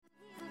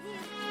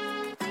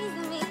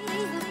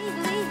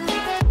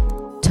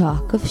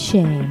Talk of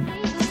Shame.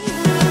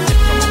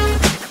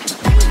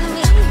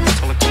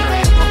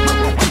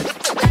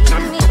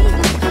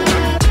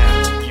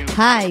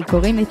 היי,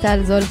 קוראים לי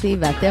טל זולטי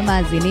ואתם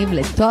מאזינים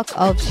ל-Talk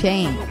of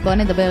Shame. בואו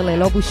נדבר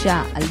ללא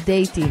בושה על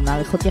דייטים,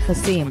 מערכות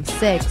יחסים,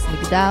 סקס,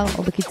 מגדר,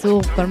 או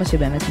בקיצור, כל מה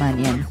שבאמת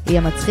מעניין.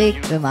 יהיה מצחיק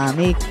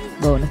ומעמיק,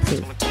 בואו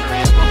נתחיל.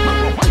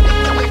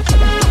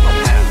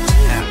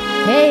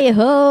 היי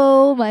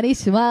הו, מה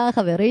נשמע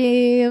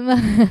חברים?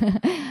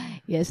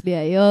 יש לי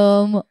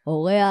היום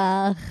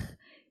אורח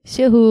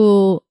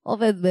שהוא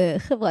עובד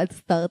בחברת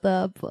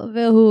סטארט-אפ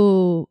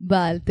והוא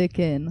בעל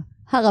תקן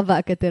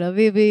הרווק התל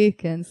אביבי.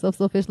 כן, סוף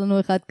סוף יש לנו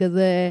אחד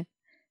כזה.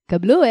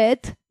 קבלו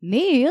את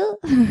ניר.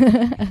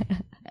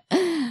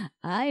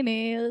 היי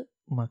ניר.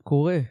 מה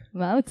קורה?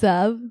 מה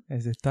המצב?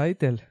 איזה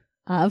טייטל.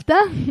 אהבת?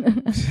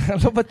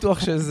 אני לא בטוח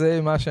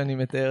שזה מה שאני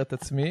מתאר את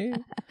עצמי,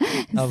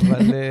 אבל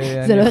אני יכול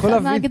להבין. זה לא אחד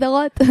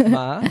מההגדרות?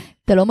 מה?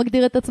 אתה לא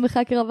מגדיר את עצמך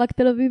כרווק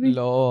תל אביבי?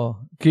 לא,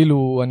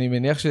 כאילו אני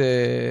מניח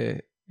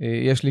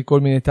שיש לי כל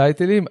מיני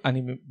טייטלים,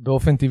 אני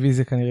באופן טבעי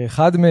זה כנראה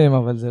אחד מהם,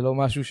 אבל זה לא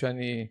משהו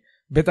שאני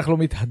בטח לא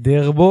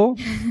מתהדר בו.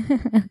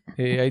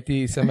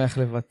 הייתי שמח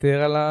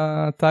לוותר על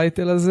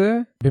הטייטל הזה,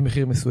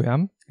 במחיר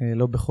מסוים,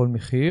 לא בכל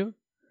מחיר.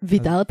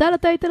 ויתרת על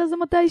הטייטל הזה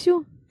מתישהו?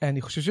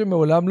 אני חושב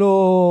שמעולם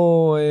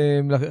לא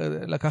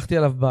לקחתי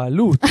עליו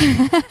בעלות.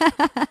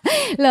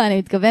 לא, אני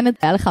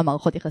מתכוונת, היה לך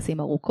מערכות יחסים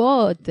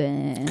ארוכות.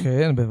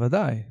 כן,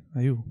 בוודאי,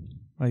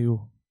 היו.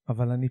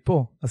 אבל אני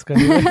פה, אז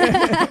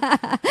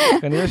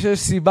כנראה שיש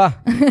סיבה.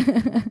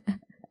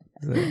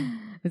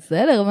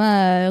 בסדר,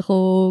 מה,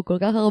 אנחנו כל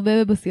כך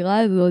הרבה בסירה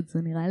הזאת, זה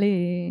נראה לי...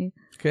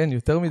 כן,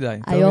 יותר מדי.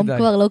 היום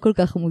כבר לא כל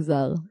כך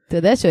מוזר. אתה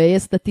יודע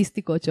שיש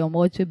סטטיסטיקות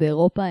שאומרות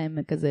שבאירופה הם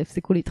כזה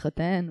הפסיקו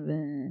להתחתן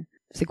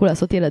והפסיקו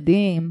לעשות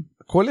ילדים.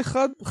 כל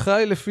אחד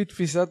חי לפי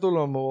תפיסת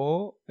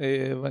עולמו,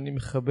 ואני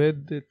מכבד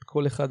את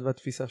כל אחד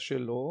והתפיסה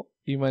שלו.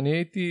 אם אני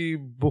הייתי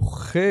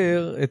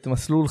בוחר את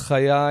מסלול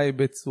חיי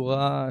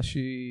בצורה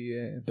שהיא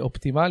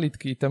אופטימלית,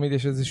 כי תמיד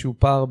יש איזשהו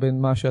פער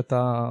בין מה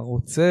שאתה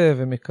רוצה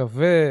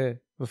ומקווה,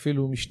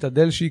 ואפילו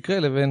משתדל שיקרה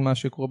לבין מה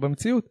שקורה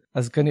במציאות,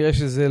 אז כנראה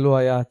שזה לא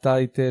היה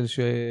הטייטל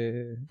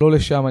שלא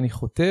לשם אני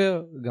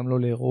חותר, גם לא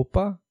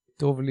לאירופה.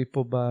 טוב לי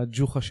פה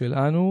בג'וחה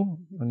שלנו,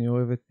 אני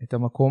אוהב את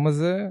המקום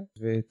הזה,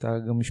 ואת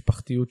גם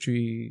משפחתיות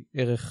שהיא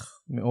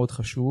ערך מאוד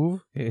חשוב.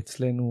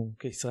 אצלנו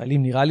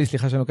כישראלים נראה לי,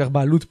 סליחה שאני לוקח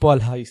בעלות פה על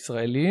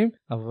הישראלים,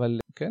 אבל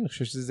כן, אני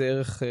חושב שזה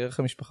ערך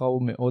המשפחה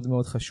הוא מאוד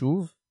מאוד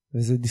חשוב,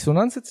 וזה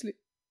דיסוננס אצלי.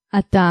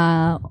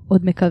 אתה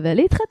עוד מקווה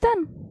להתחתן?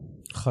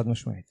 חד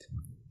משמעית.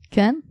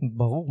 כן?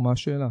 ברור, מה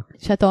השאלה?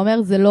 שאתה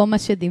אומר, זה לא מה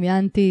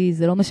שדמיינתי,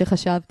 זה לא מה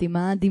שחשבתי,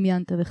 מה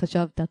דמיינת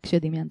וחשבת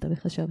כשדמיינת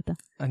וחשבת?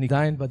 אני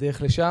עדיין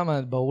בדרך לשם,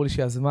 ברור לי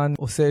שהזמן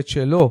עושה את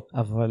שלו,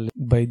 אבל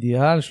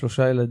באידיאל 3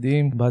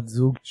 ילדים, בת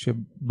זוג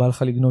שבא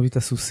לך לגנוב את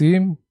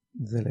הסוסים,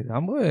 זה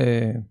לגמרי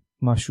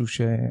משהו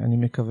שאני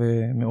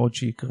מקווה מאוד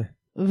שיקרה.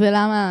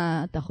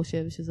 ולמה אתה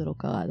חושב שזה לא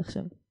קרה עד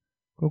עכשיו?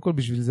 קודם כל,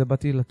 בשביל זה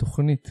באתי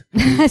לתוכנית.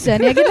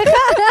 שאני אגיד לך?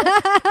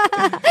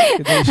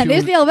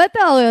 יש לי הרבה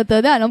תיאוריות, אתה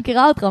יודע, אני לא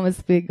מכירה אותך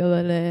מספיק,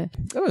 אבל...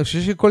 אני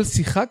חושב שכל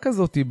שיחה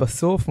כזאת היא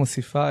בסוף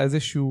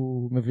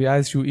מביאה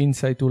איזשהו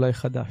אינסייט אולי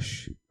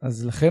חדש.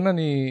 אז לכן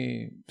אני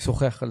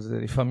שוחח על זה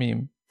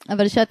לפעמים.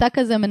 אבל שאתה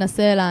כזה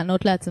מנסה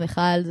לענות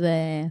לעצמך על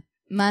זה,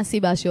 מה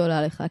הסיבה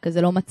שעולה לך?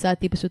 כזה לא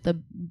מצאתי פשוט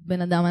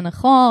הבן אדם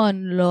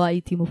הנכון, לא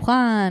הייתי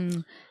מוכן,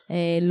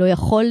 לא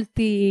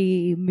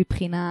יכולתי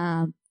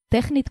מבחינה...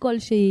 טכנית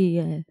כלשהי.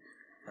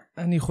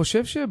 אני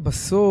חושב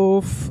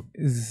שבסוף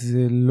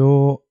זה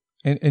לא,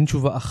 אין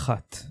תשובה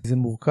אחת. זה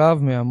מורכב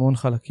מהמון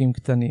חלקים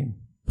קטנים.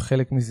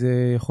 חלק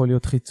מזה יכול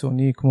להיות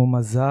חיצוני כמו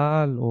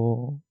מזל,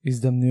 או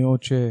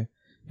הזדמנויות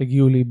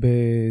שהגיעו לי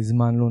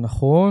בזמן לא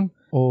נכון,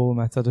 או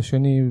מהצד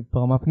השני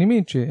ברמה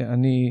פנימית,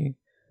 שאני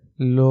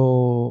לא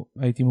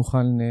הייתי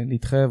מוכן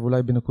להתחייב,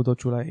 אולי בנקודות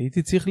שאולי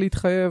הייתי צריך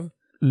להתחייב.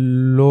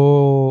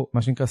 לא,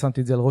 מה שנקרא,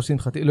 שמתי את זה על ראש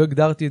שמחתי, לא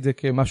הגדרתי את זה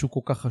כמשהו כל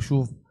כך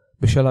חשוב,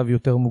 בשלב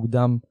יותר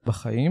מוקדם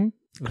בחיים.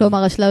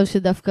 כלומר, השלב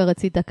שדווקא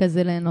רצית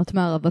כזה ליהנות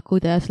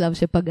מהרווקות, היה שלב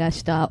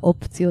שפגשת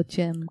אופציות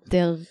שהן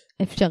יותר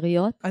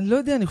אפשריות? אני לא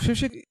יודע, אני חושב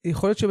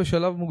שיכול להיות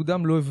שבשלב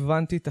מוקדם לא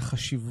הבנתי את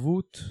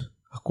החשיבות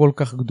הכל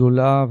כך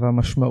גדולה,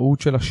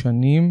 והמשמעות של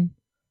השנים,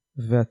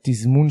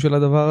 והתזמון של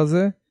הדבר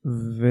הזה,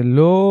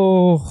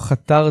 ולא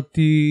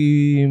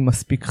חתרתי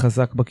מספיק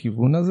חזק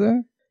בכיוון הזה.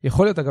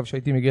 יכול להיות אגב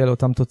שהייתי מגיע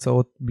לאותן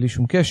תוצאות בלי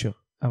שום קשר,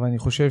 אבל אני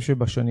חושב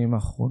שבשנים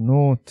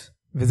האחרונות,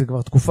 וזה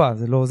כבר תקופה,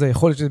 זה לא, זה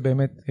יכול להיות שזה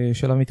באמת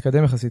שלב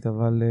מתקדם יחסית,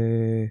 אבל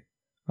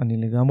אני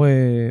לגמרי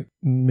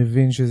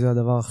מבין שזה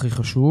הדבר הכי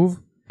חשוב.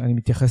 אני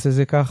מתייחס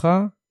לזה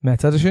ככה.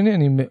 מהצד השני,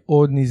 אני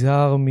מאוד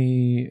נזהר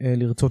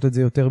מלרצות את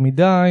זה יותר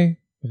מדי,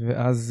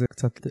 ואז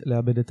קצת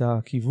לאבד את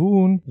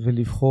הכיוון,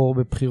 ולבחור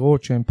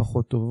בבחירות שהן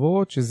פחות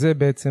טובות, שזה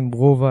בעצם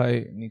רוב,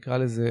 נקרא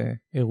לזה,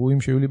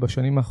 אירועים שהיו לי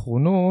בשנים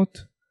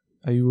האחרונות,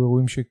 היו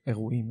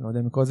אירועים, לא יודע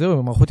אם כל זה,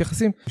 מערכות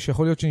יחסים,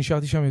 שיכול להיות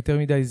שנשארתי שם יותר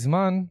מדי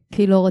זמן.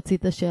 כי לא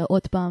רצית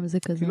שעוד פעם זה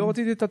כזה. כי לא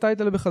רציתי את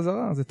הטייטל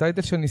בחזרה, זה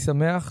טייטל שאני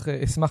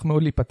אשמח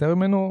מאוד להיפטר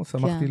ממנו,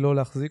 שמחתי לא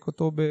להחזיק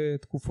אותו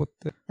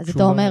בתקופות. אז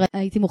אתה אומר,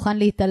 הייתי מוכן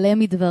להתעלם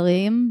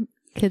מדברים,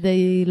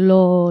 כדי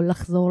לא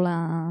לחזור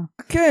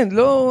כן,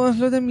 לא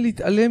יודע אם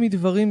להתעלם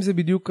מדברים זה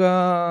בדיוק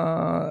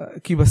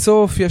כי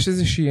בסוף יש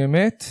איזושהי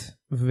אמת,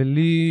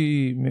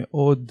 ולי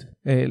מאוד,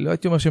 לא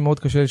הייתי אומר שמאוד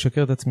קשה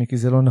לשקר את עצמי, כי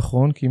זה לא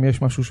נכון, כי אם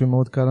יש משהו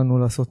שמאוד קל לנו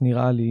לעשות,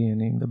 נראה לי,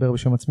 אני מדבר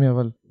בשם עצמי,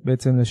 אבל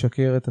בעצם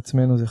לשקר את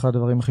עצמנו זה אחד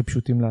הדברים הכי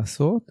פשוטים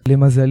לעשות.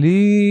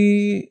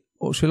 למזלי,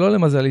 או שלא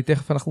למזלי,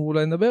 תכף אנחנו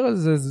אולי נדבר על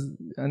זה,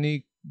 אני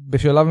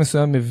בשלב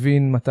מסוים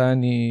מבין מתי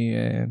אני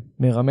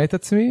מרמה את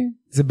עצמי,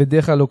 זה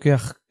בדרך כלל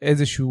לוקח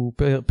איזשהו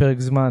פרק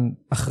זמן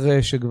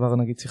אחרי שכבר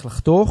נגיד צריך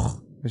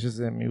לחתוך,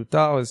 ושזה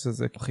מיותר,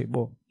 ושזה כחי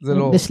בוא. זה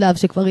לא... בשלב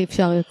שכבר אי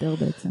אפשר יותר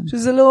בעצם.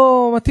 שזה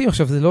לא מתאים.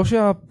 עכשיו, זה לא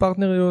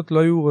שהפרטנריות לא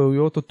היו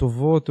ראויות או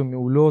טובות או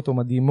מעולות או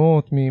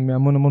מדהימות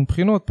מהמון המון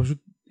בחינות, פשוט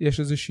יש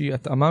איזושהי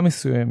התאמה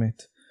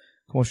מסוימת.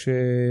 כמו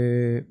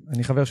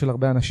שאני חבר של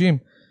הרבה אנשים,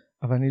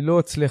 אבל אני לא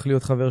אצליח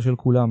להיות חבר של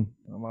כולם.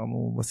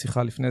 אמרנו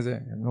בשיחה לפני זה,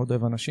 אני מאוד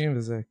אוהב אנשים,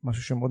 וזה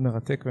משהו שמאוד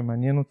מרתק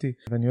ומעניין אותי,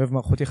 ואני אוהב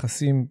מערכות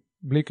יחסים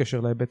בלי קשר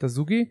להיבט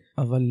הזוגי,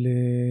 אבל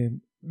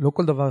לא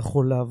כל דבר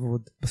יכול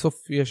לעבוד.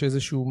 בסוף יש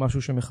איזשהו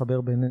משהו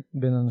שמחבר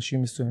בין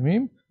אנשים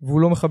מסוימים,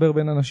 והוא לא מחבר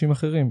בין אנשים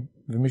אחרים.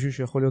 ומישהו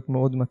שיכול להיות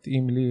מאוד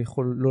מתאים לי,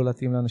 יכול לא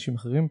להתאים לאנשים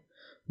אחרים,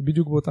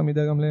 בדיוק באותה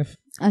מידה גם להפך.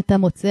 אתה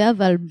מוצא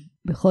אבל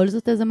בכל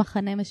זאת איזה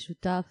מחנה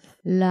משותף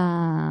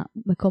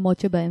למקומות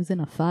שבהם זה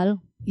נפל?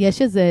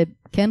 יש איזה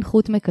כן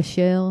חוט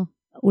מקשר,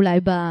 אולי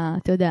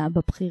אתה יודע,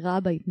 בבחירה,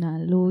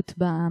 בהתנהלות,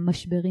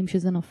 במשברים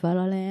שזה נפל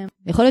עליהם?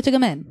 יכול להיות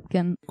שגם אין,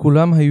 כן.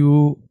 כולם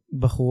היו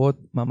בחורות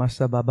ממש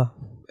סבבה.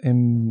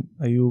 הם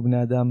היו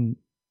בני אדם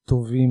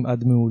טובים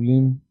עד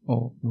מעולים,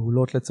 או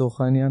מעולות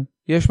לצורך העניין.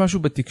 יש משהו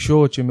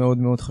בתקשורת שמאוד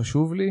מאוד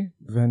חשוב לי,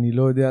 ואני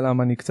לא יודע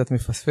למה אני קצת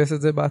מפספס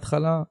את זה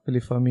בהתחלה,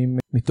 ולפעמים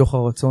מתוך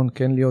הרצון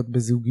כן להיות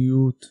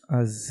בזוגיות,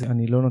 אז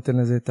אני לא נותן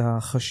לזה את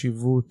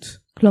החשיבות.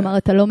 כלומר,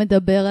 אתה לא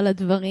מדבר על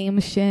הדברים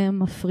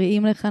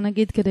שמפריעים לך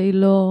נגיד כדי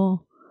לא...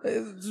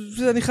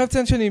 אני חייב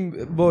לציין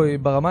בואי,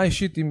 ברמה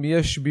האישית, אם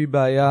יש בי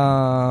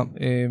בעיה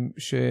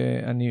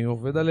שאני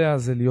עובד עליה,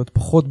 זה להיות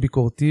פחות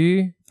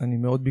ביקורתי. אני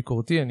מאוד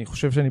ביקורתי, אני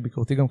חושב שאני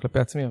ביקורתי גם כלפי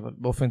עצמי, אבל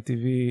באופן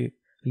טבעי,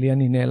 לי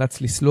אני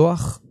נאלץ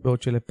לסלוח,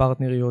 בעוד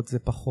שלפרטנריות זה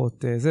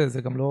פחות,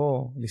 זה גם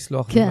לא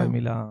לסלוח, כן. זה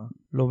מילה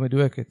לא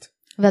מדויקת.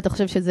 ואתה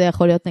חושב שזה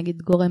יכול להיות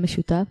נגיד גורם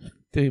משותף?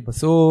 תראי,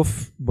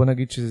 בסוף בוא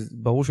נגיד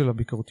שברור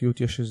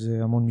שלביקורתיות יש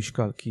איזה המון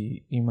משקל, כי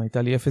אם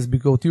הייתה לי 0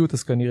 ביקורתיות,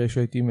 אז כנראה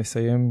שהייתי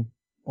מסיים,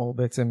 או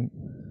בעצם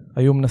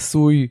היום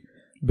נשוי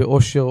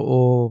באושר,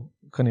 או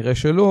כנראה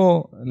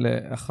שלא,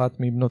 לאחת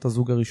מבנות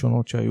הזוג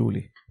הראשונות שהיו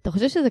לי. אתה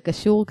חושב שזה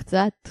קשור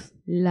קצת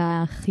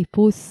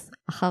לחיפוש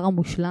אחר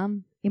המושלם?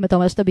 אם אתה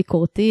אומר שאתה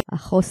ביקורתי,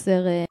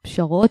 החוסר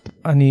פשרות?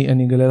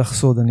 אני אגלה לך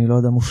סוד, אני לא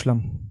אדם מושלם.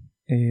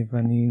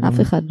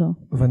 אף אחד לא.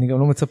 ואני גם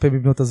לא מצפה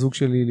בבנות הזוג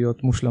שלי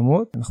להיות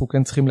מושלמות. אנחנו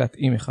כן צריכים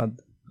להתאים אחד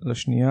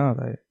לשנייה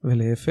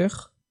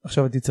ולהפך.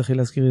 עכשיו הייתי צריכה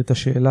להזכיר את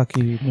השאלה,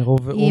 כי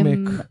מרוב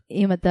עומק...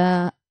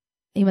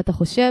 אם אתה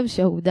חושב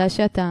שהעובדה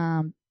שאתה,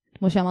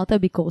 כמו שאמרת,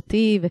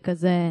 ביקורתי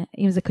וכזה,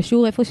 אם זה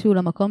קשור איפשהו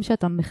למקום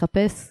שאתה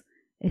מחפש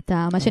את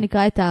מה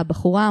שנקרא את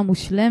הבחורה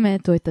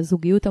המושלמת, או את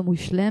הזוגיות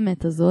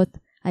המושלמת הזאת,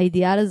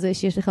 האידיאל הזה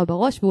שיש לך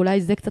בראש,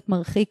 ואולי זה קצת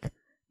מרחיק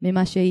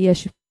ממה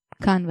שיש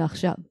כאן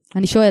ועכשיו.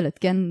 אני שואלת,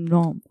 כן?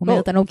 לא,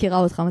 אומרת, אני לא מכירה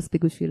אותך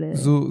מספיק בשביל...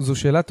 זו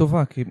שאלה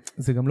טובה, כי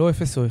זה גם לא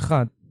 0 או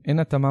 1. אין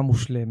התאמה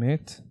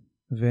מושלמת,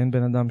 ואין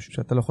בן אדם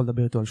שאתה לא יכול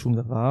לדבר איתו על שום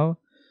דבר.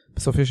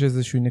 בסוף יש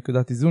איזושהי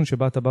נקודת איזון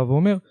שבה אתה בא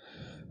ואומר,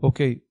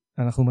 אוקיי,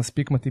 אנחנו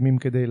מספיק מתאימים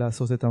כדי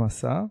לעשות את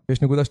המסע.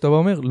 יש נקודה שאתה בא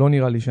ואומר, לא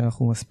נראה לי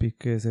שאנחנו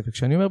מספיק זה.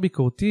 וכשאני אומר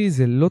ביקורתי,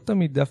 זה לא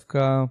תמיד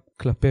דווקא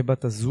כלפי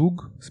בת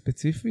הזוג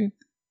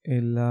ספציפית,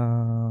 אלא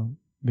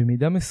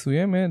במידה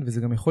מסוימת,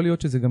 וזה גם יכול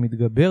להיות שזה גם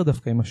מתגבר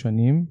דווקא עם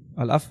השנים,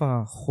 על אף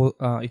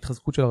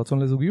ההתחזקות של הרצון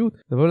לזוגיות,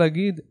 זה לא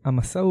להגיד,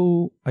 המסע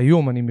הוא,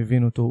 היום אני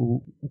מבין אותו,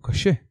 הוא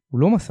קשה, הוא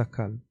לא מסע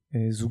קל.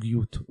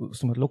 זוגיות,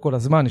 זאת אומרת לא כל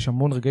הזמן, יש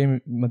המון רגעים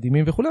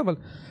מדהימים וכו', אבל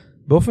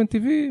באופן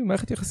טבעי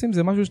מערכת יחסים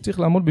זה משהו שצריך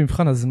לעמוד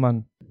במבחן הזמן.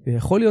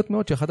 ויכול להיות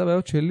מאוד שאחת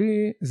הבעיות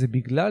שלי זה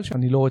בגלל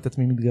שאני לא רואה את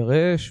עצמי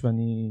מתגרש,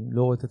 ואני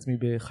לא רואה את עצמי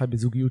חי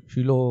בזוגיות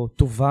שהיא לא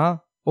טובה,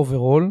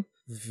 אוברול,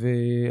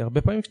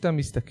 והרבה פעמים כשאתה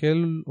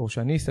מסתכל, או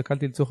שאני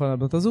הסתכלתי לצורך על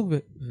בנות הזוג,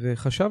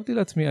 וחשבתי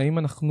לעצמי האם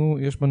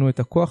יש בנו את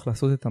הכוח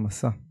לעשות את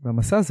המסע.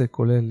 והמסע הזה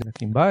כולל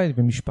להקים בית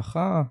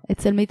ומשפחה.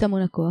 אצל מי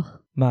טמון הכוח?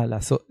 מה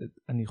לעשות?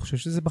 אני חושב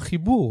שזה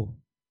בחיבור.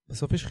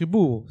 בסוף יש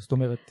חיבור, זאת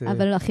אומרת...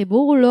 אבל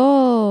החיבור הוא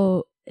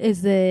לא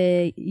איזה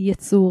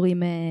יצור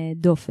עם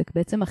דופק.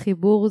 בעצם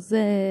החיבור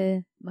זה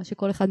מה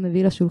שכל אחד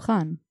מביא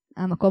לשולחן.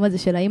 המקום הזה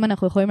של האם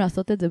אנחנו יכולים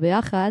לעשות את זה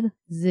ביחד,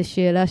 זה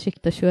שאלה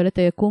שאתה שואל את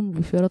היקום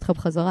והוא שואל אותך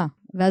בחזרה.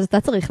 ואז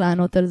אתה צריך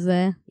לענות על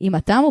זה, אם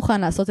אתה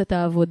מוכן לעשות את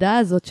העבודה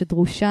הזאת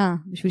שדרושה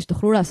בשביל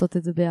שתוכלו לעשות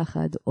את זה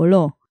ביחד, או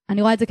לא.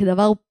 אני רואה את זה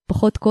כדבר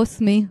פחות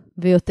קוסמי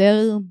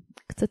ויותר...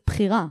 קצת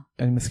בחירה.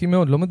 אני מסכים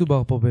מאוד, לא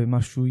מדובר פה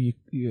במשהו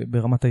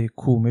ברמת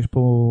היקום, יש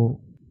פה,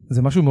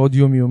 זה משהו מאוד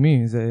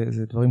יומיומי,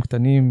 זה דברים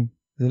קטנים,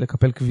 זה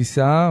לקפל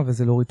כביסה,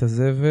 וזה להוריד את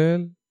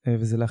הזבל,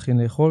 וזה להכין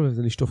לאכול,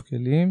 וזה לשטוף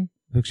כלים.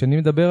 וכשאני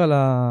מדבר על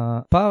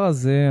הפער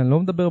הזה, אני לא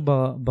מדבר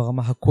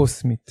ברמה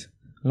הקוסמית.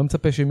 אני לא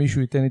מצפה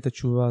שמישהו ייתן לי את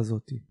התשובה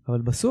הזאת.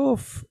 אבל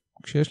בסוף,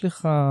 כשיש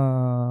לך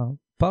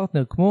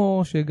פרטנר,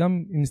 כמו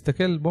שגם אם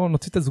נסתכל, בואו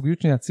נוציא את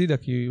הזוגיות שנייה הצידה,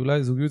 כי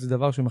אולי זוגיות זה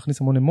דבר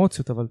שמכניס המון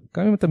אמוציות, אבל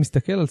גם אם אתה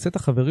מסתכל על סט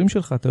החברים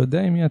שלך, אתה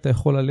יודע עם מי אתה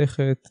יכול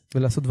ללכת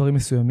ולעשות דברים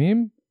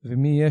מסוימים,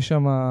 ומי יהיה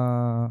שם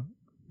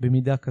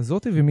במידה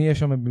כזאת, ומי יהיה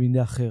שם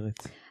במידה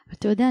אחרת.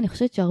 אתה יודע, אני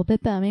חושבת שהרבה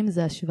פעמים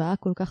זה השוואה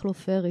כל כך לא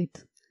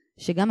פיירית,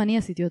 שגם אני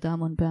עשיתי אותה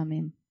המון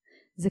פעמים.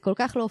 זה כל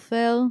כך לא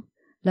פייר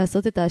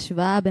לעשות את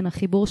ההשוואה בין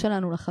החיבור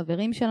שלנו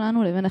לחברים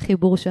שלנו, לבין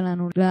החיבור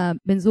שלנו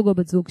לבן זוג או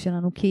בת זוג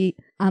שלנו, כי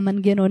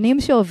המנגנונים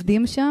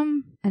שעובדים שם,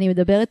 אני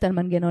מדברת על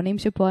מנגנונים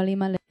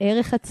שפועלים על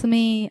ערך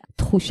עצמי,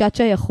 תחושת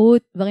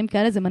שייכות, דברים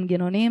כאלה, זה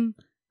מנגנונים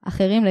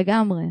אחרים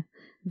לגמרי.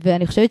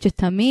 ואני חושבת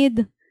שתמיד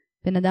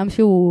בן אדם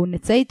שהוא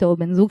נצא איתו, או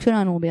בן זוג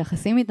שלנו, או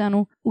ביחסים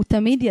איתנו, הוא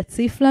תמיד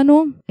יציף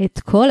לנו את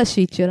כל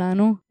השיט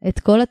שלנו, את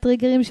כל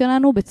הטריגרים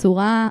שלנו,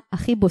 בצורה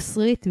הכי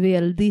בוסרית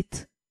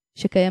וילדית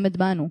שקיימת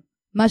בנו.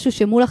 משהו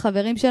שמול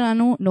החברים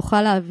שלנו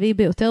נוכל להביא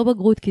ביותר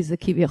בגרות, כי זה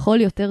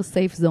כביכול יותר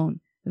safe zone.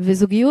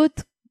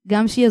 וזוגיות,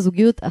 גם שהיא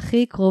הזוגיות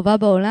הכי קרובה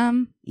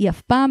בעולם, היא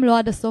אף פעם לא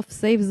עד הסוף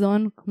safe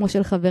zone כמו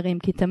של חברים,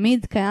 כי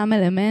תמיד קיים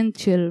אלמנט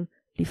של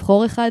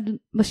לבחור אחד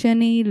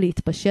בשני,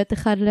 להתפשט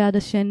אחד ליד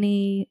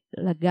השני,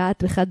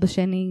 לגעת אחד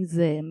בשני,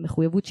 זה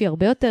מחויבות שהיא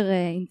הרבה יותר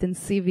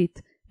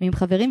אינטנסיבית עם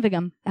חברים,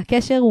 וגם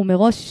הקשר הוא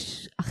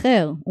מראש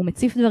אחר, הוא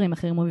מציף דברים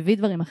אחרים, הוא מביא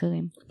דברים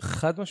אחרים.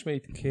 חד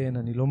משמעית כן,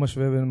 אני לא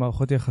משווה בין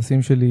מערכות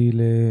יחסים שלי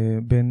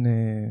בין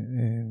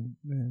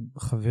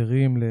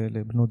חברים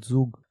לבנות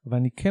זוג,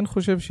 ואני כן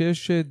חושב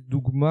שיש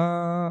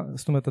דוגמה,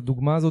 זאת אומרת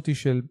הדוגמה הזאת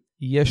של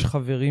יש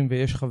חברים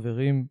ויש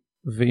חברים,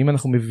 ואם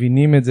אנחנו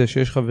מבינים את זה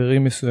שיש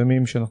חברים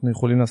מסוימים שאנחנו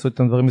יכולים לעשות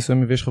איתם דברים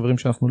מסוימים, ויש חברים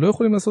שאנחנו לא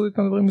יכולים לעשות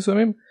איתם דברים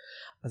מסוימים,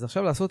 אז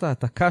עכשיו לעשות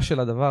העתקה של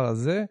הדבר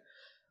הזה,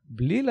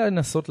 בלי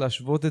לנסות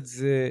להשוות את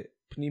זה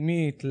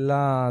פנימית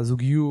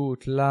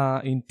לזוגיות,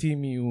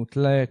 לאינטימיות,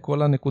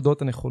 לכל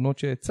הנקודות הנכונות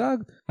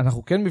שהצגת,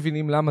 אנחנו כן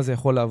מבינים למה זה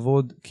יכול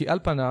לעבוד, כי על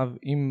פניו,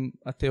 אם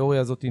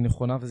התיאוריה הזאת היא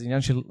נכונה, וזה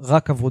עניין של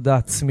רק עבודה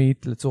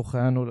עצמית, לצורך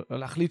העניין, או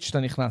להחליט שאתה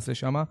נכנס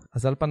לשם,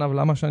 אז על פניו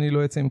למה שאני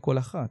לא אצא עם כל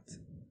אחת?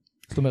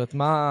 זאת אומרת,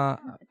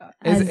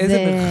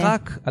 איזה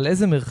מרחק, על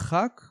איזה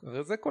מרחק,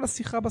 זה כל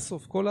השיחה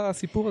בסוף, כל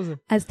הסיפור הזה.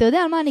 אז אתה יודע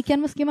על מה אני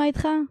כן מסכימה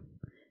איתך?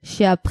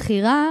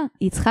 שהבחירה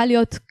היא צריכה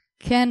להיות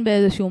כן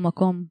באיזשהו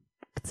מקום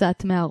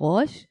קצת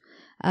מהראש,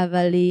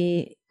 אבל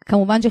היא,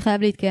 כמובן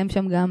שחייב להתקיים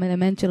שם גם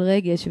אלמנט של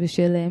רגש,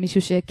 ושל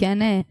מישהו שכן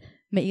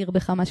מאיר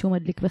בך משהו,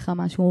 מדליק בך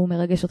משהו,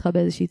 מרגש אותך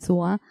באיזושהי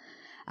צורה,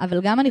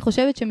 אבל גם אני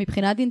חושבת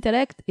שמבחינת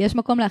אינטלקט, יש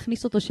מקום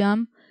להכניס אותו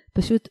שם,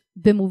 פשוט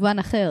במובן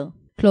אחר.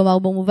 כלומר,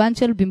 במובן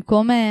של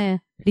במקום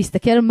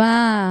להסתכל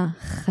מה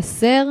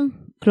חסר,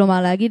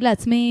 כלומר, להגיד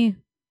לעצמי,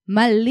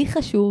 מה לי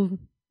חשוב,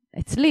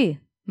 אצלי,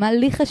 מה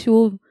לי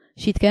חשוב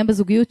שיתקיים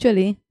בזוגיות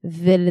שלי,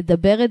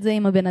 ולדבר את זה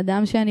עם הבן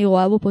אדם שאני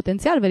רואה בו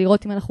פוטנציאל,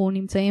 ולראות אם אנחנו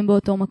נמצאים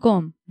באותו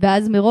מקום.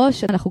 ואז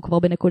מראש אנחנו כבר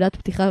בנקודת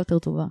פתיחה יותר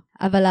טובה.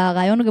 אבל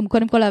הרעיון הוא גם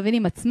קודם כל להבין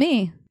עם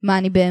עצמי, מה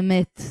אני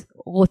באמת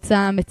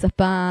רוצה,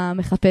 מצפה,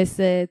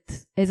 מחפשת,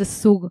 איזה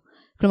סוג.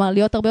 כלומר,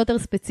 להיות הרבה יותר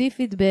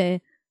ספציפית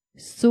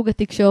בסוג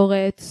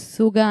התקשורת,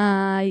 סוג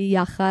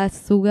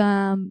היחס, סוג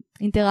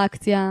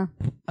האינטראקציה.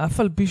 אף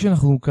על פי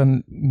שאנחנו כאן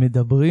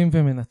מדברים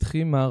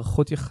ומנתחים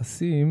מערכות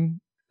יחסים,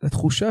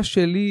 התחושה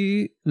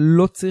שלי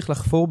לא צריך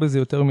לחפור בזה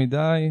יותר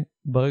מדי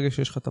ברגע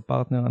שיש לך את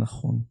הפרטנר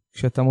הנכון.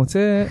 כשאתה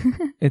מוצא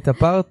את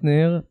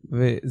הפרטנר,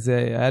 וזה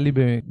היה לי,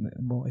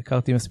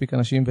 הכרתי מספיק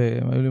אנשים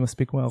והיו לי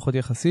מספיק מערכות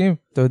יחסים,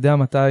 אתה יודע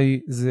מתי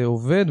זה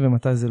עובד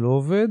ומתי זה לא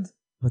עובד,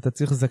 ואתה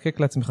צריך לזקק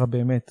לעצמך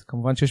באמת.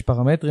 כמובן שיש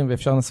פרמטרים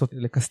ואפשר לנסות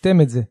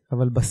לקסטם את זה,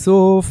 אבל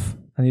בסוף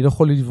אני לא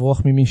יכול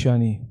לברוח ממי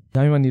שאני.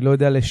 גם אם אני לא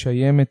יודע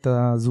לשיים את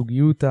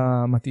הזוגיות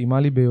המתאימה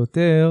לי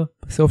ביותר,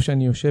 בסוף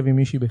שאני יושב עם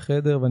מישהי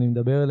בחדר ואני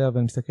מדבר אליה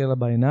ואני מסתכל לה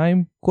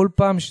בעיניים, כל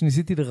פעם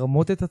שניסיתי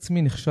לרמות את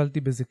עצמי,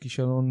 נכשלתי באיזה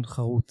כישלון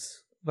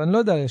חרוץ. ואני לא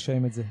יודע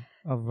לשיים את זה,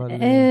 אבל...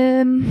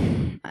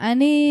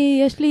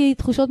 יש לי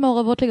תחושות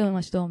מעורבות לגבי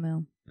מה שאתה אומר.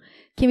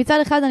 כי מצד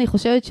אחד אני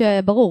חושבת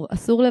שברור,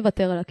 אסור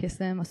לוותר על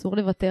הקסם, אסור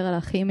לוותר על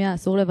הכימיה,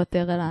 אסור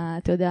לוותר על,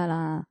 אתה יודע, על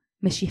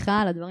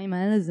המשיכה, על הדברים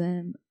האלה, זה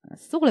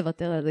אסור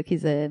לוותר על זה, כי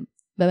זה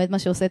באמת מה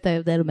שעושה את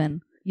ההבדל בין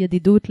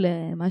ידידות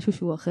למשהו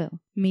שהוא אחר.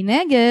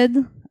 מנגד,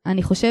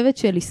 אני חושבת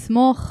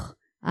שלסמוך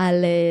על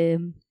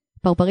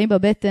פרפרים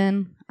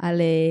בבטן,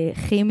 על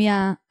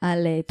כימיה,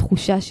 על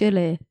תחושה של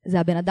זה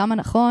הבן אדם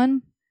הנכון,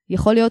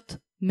 יכול להיות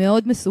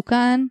מאוד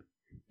מסוכן,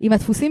 עם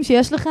הדפוסים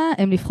שיש לך,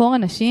 הם לבחור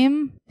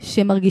אנשים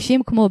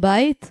שמרגישים כמו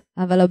בית,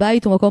 אבל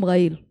הבית הוא מקום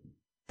רעיל.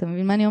 אתה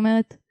מבין מה אני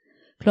אומרת?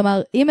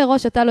 כלומר, אם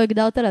מראש אתה לא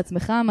הגדרת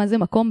לעצמך מה זה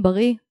מקום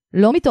בריא,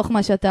 לא מתוך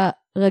מה שאתה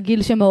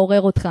רגיל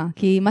שמעורר אותך,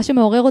 כי מה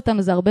שמעורר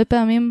אותנו זה הרבה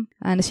פעמים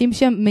האנשים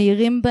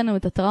שמאירים בנו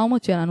את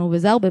הטראומות שלנו,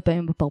 וזה הרבה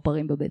פעמים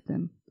בפרפרים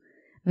בבטן.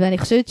 ואני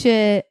חושבת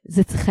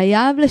שזה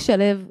חייב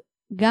לשלב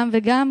גם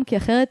וגם, כי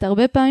אחרת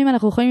הרבה פעמים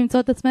אנחנו יכולים למצוא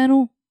את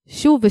עצמנו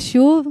שוב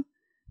ושוב,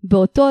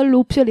 באותו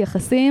לופ של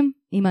יחסים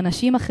עם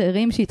אנשים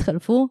אחרים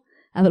שהתחלפו,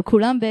 אבל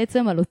כולם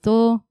בעצם על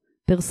אותו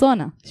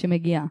פרסונה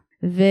שמגיעה.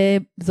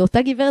 וזו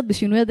אותה גברת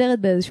בשינוי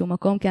אדרת באיזשהו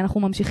מקום, כי אנחנו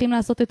ממשיכים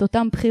לעשות את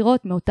אותם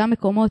בחירות מאותם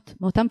מקומות,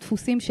 מאותם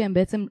דפוסים שהם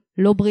בעצם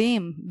לא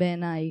בריאים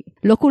בעיניי.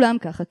 לא כולם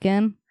ככה,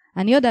 כן?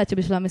 אני יודעת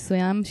שבשלב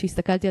מסוים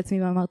שהסתכלתי על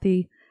עצמי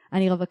ואמרתי,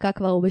 אני רווקה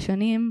כבר הרבה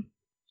שנים,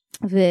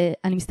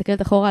 ואני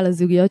מסתכלת אחורה על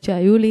הזוגיות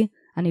שהיו לי,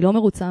 אני לא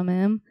מרוצה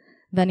מהם,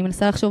 ואני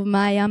מנסה לחשוב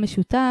מה היה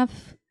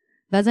משותף,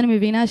 ואז אני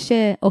מבינה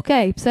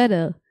שאוקיי,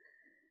 בסדר,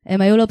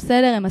 הם היו לא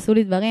בסדר, הם עשו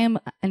לי דברים,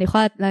 אני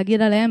יכולה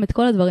להגיד עליהם את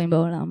כל הדברים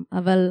בעולם,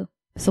 אבל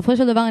בסופו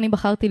של דבר אני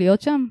בחרתי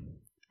להיות שם,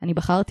 אני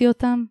בחרתי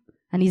אותם,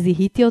 אני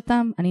זיהיתי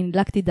אותם, אני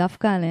נדלקתי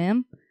דווקא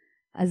עליהם,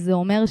 אז זה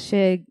אומר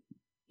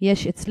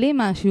שיש אצלי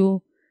משהו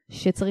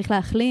שצריך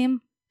להחלים,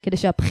 כדי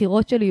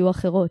שהבחירות שלי יהיו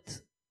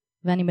אחרות,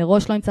 ואני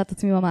מראש לא אמצא את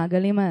עצמי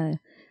במעגלים האלה,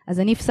 אז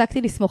אני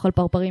הפסקתי לסמוך על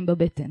פרפרים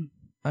בבטן.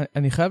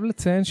 אני חייב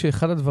לציין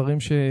שאחד הדברים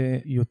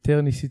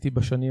שיותר ניסיתי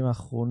בשנים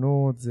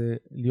האחרונות זה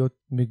להיות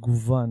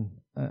מגוון.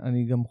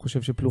 אני גם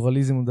חושב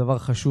שפלורליזם הוא דבר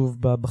חשוב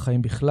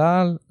בחיים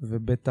בכלל,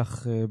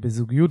 ובטח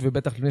בזוגיות,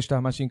 ובטח לפני שאתה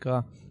מה שנקרא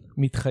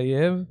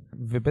מתחייב,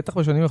 ובטח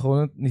בשנים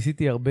האחרונות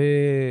ניסיתי הרבה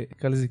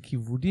כאלה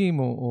כיוונים,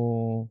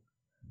 או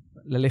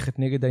ללכת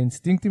נגד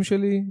האינסטינקטים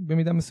שלי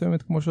במידה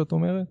מסוימת, כמו שאת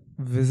אומרת,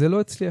 וזה לא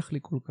הצליח לי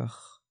כל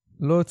כך.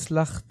 לא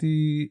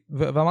הצלחתי,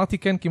 ואמרתי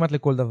כן כמעט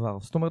לכל דבר.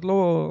 זאת אומרת,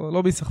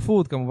 לא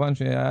בהיסחפות, כמובן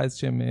שהיה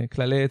איזשהם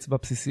כללי אצבע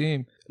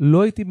בסיסיים.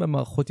 לא הייתי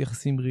במערכות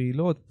יחסים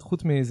רעילות,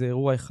 חוץ מאיזה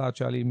אירוע אחד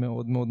שהיה לי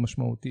מאוד מאוד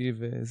משמעותי,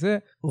 וזה,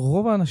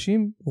 רוב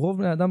האנשים, רוב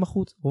בני אדם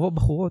בחוץ, רוב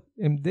הבחורות,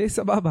 הם די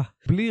סבבה.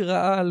 בלי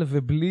רעל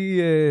ובלי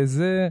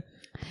זה.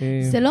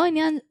 זה לא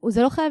עניין,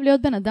 זה לא חייב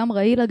להיות בן אדם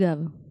רעיל אגב.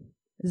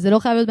 זה לא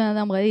חייב להיות בן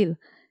אדם רעיל.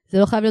 זה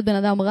לא חייב להיות בן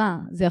אדם רע.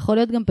 זה יכול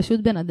להיות גם פשוט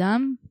בן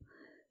אדם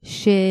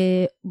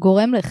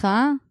שגורם לך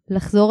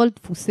לחזור על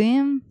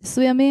דפוסים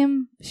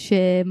מסוימים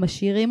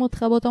שמשאירים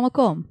אותך באותו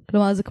מקום.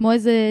 כלומר, זה כמו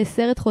איזה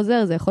סרט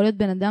חוזר, זה יכול להיות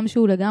בן אדם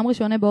שהוא לגמרי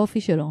שונה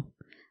באופי שלו.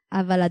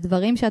 אבל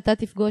הדברים שאתה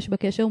תפגוש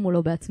בקשר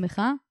מולו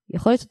בעצמך,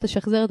 יכול להיות שאתה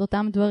שחזר את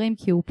אותם דברים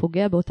כי הוא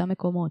פוגע באותם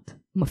מקומות.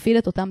 הוא מפעיל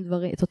את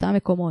אותם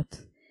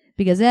מקומות.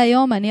 בגלל זה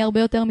היום אני הרבה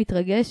יותר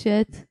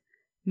מתרגשת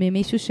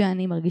ממישהו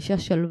שאני מרגישה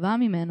שלווה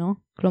ממנו,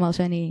 כלומר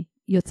שאני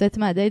יוצאת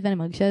מהדייט ואני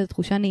מרגישה איזו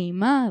תחושה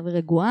נעימה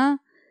ורגועה,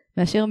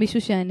 מאשר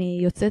מישהו שאני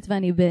יוצאת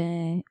ואני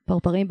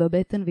בפרפרים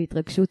בבטן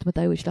והתרגשות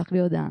מתי הוא ישלח לי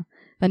הודעה.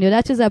 ואני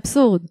יודעת שזה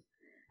אבסורד,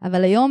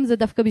 אבל היום זה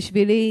דווקא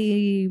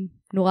בשבילי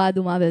נורא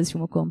אדומה באיזשהו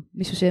מקום.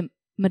 מישהו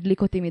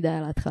שמדליק אותי מדי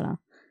על ההתחלה.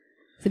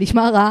 זה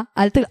נשמע רע,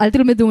 אל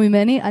תלמדו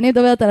ממני, אני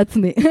מדברת על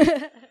עצמי.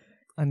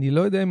 אני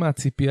לא יודע אם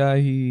הציפייה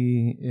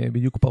היא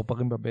בדיוק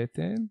פרפרים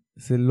בבטן,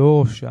 זה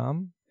לא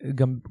שם.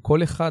 גם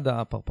כל אחד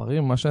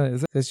הפרפרים,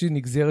 זה איזושהי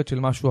נגזרת של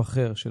משהו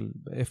אחר, של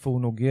איפה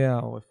הוא נוגע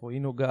או איפה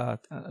היא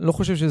נוגעת. אני לא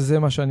חושב שזה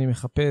מה שאני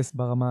מחפש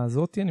ברמה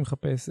הזאת, אני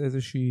מחפש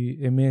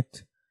איזושהי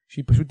אמת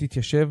שהיא פשוט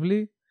תתיישב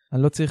לי.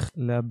 אני לא צריך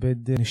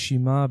לאבד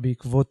נשימה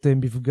בעקבות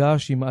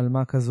מפגש עם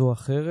אלמה כזו או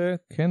אחרת,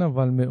 כן,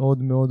 אבל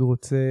מאוד מאוד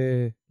רוצה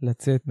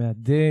לצאת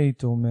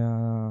מהדייט או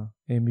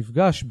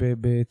מהמפגש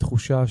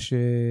בתחושה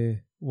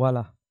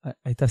שוואלה,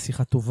 הייתה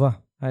שיחה טובה,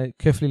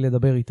 כיף לי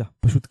לדבר איתה,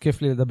 פשוט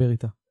כיף לי לדבר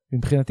איתה.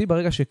 מבחינתי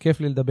ברגע שכיף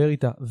לי לדבר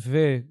איתה,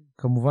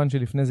 וכמובן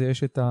שלפני זה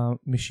יש את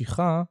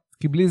המשיכה,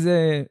 כי בלי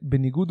זה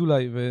בניגוד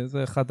אולי,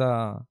 וזה אחד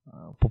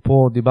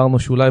אפרופו דיברנו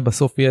שאולי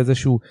בסוף יהיה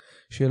איזשהו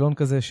שאלון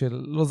כזה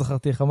שלא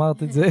זכרתי איך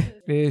אמרת את זה,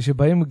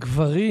 שבהם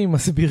גברים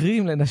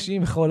מסבירים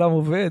לנשים איך העולם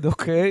עובד,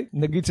 אוקיי?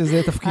 נגיד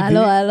שזה תפקידי.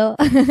 הלו.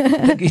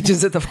 נגיד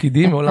שזה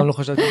תפקידי, מעולם לא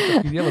חשבתי על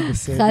תפקידי, אבל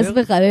בסדר. חס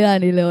וחלילה,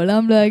 אני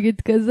לעולם לא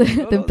אגיד כזה,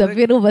 אתם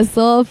תבינו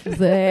בסוף,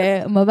 זה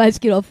ממש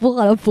כאילו הפוך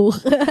על הפוך.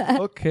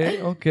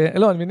 אוקיי.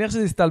 לא, אני מניח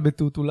שזה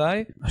הסתלבטות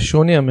אולי.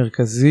 השוני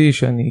המרכזי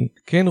שאני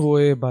כן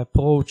רואה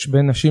באפרוץ'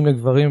 בין נשים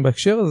לגברים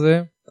בהקשר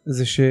הזה,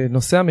 זה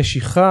שנושא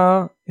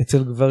המשיכה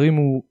אצל גברים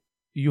הוא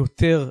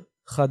יותר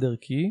חד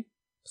ערכי,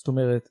 זאת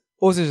אומרת,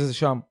 או שזה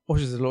שם, או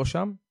שזה לא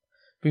שם,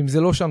 ואם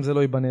זה לא שם, זה לא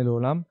ייבנה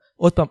לעולם.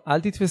 עוד פעם,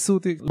 אל תתפסו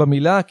אותי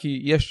במילה,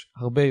 כי יש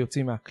הרבה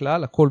יוצאים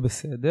מהכלל, הכל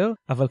בסדר,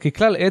 אבל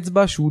ככלל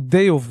אצבע שהוא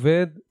די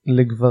עובד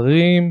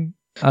לגברים,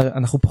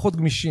 אנחנו פחות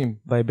גמישים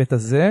בהיבט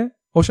הזה,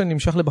 או שאני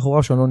נמשך לבחורה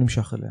או שאני לא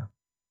נמשך אליה.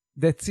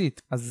 That's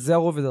it. אז זה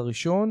הרובד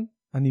הראשון.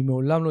 אני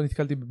מעולם לא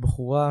נתקלתי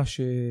בבחורה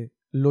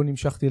שלא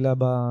נמשכתי אליה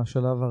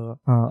בשלב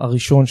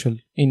הראשון של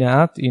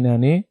הנה את, הנה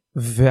אני,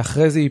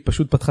 ואחרי זה היא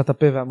פשוט פתחה את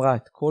הפה ואמרה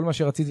את כל מה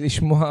שרציתי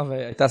לשמוע,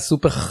 והייתה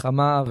סופר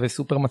חכמה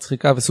וסופר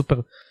מצחיקה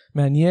וסופר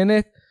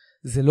מעניינת.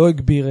 זה לא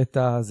הגביר את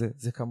זה.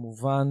 זה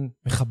כמובן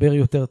מחבר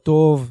יותר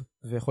טוב,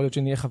 ויכול להיות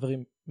שנהיה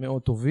חברים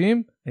מאוד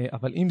טובים,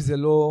 אבל אם זה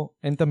לא,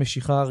 אין את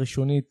המשיכה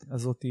הראשונית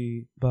הזאת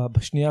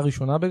בשנייה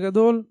הראשונה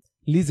בגדול,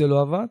 לי זה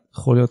לא עבד,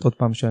 יכול להיות עוד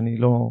פעם שאני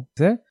לא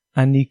זה.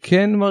 אני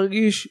כן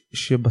מרגיש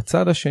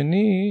שבצד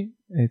השני,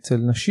 אצל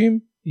נשים,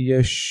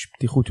 יש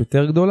פתיחות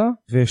יותר גדולה,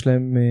 ויש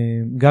להם,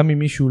 גם אם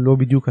מישהו לא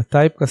בדיוק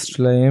הטייפקאסט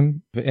שלהם,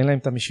 ואין להם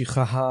את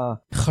המשיכה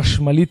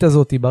החשמלית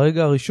הזאת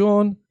ברגע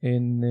הראשון,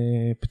 הן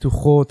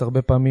פתוחות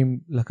הרבה פעמים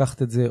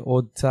לקחת את זה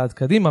עוד צעד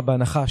קדימה,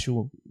 בהנחה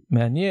שהוא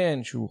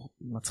מעניין, שהוא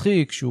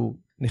מצחיק, שהוא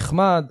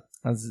נחמד,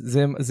 אז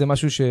זה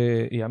משהו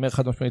שיאמר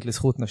חד משמעית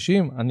לזכות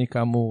נשים, אני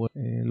כאמור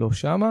לא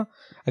שמה.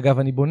 אגב,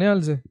 אני בונה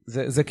על זה.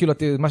 זה כאילו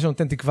מה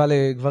שנותן תקווה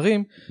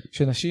לגברים,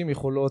 שנשים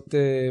יכולות,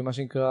 מה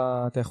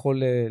שנקרא, אתה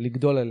יכול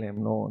לגדול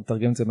עליהם, לא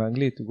נתרגם את זה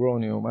מאנגלית,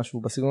 grown או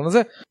משהו בסגנון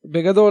הזה.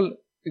 בגדול,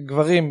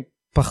 גברים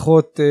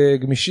פחות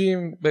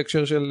גמישים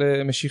בהקשר של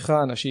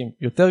משיכה, נשים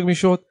יותר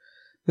גמישות,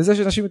 וזה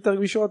שנשים יותר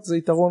גמישות זה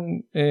יתרון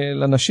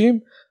לנשים,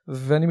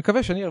 ואני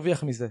מקווה שאני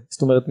ארוויח מזה.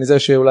 זאת אומרת, מזה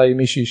שאולי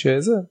מישהי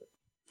שזה.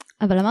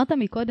 אבל אמרת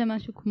מקודם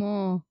משהו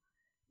כמו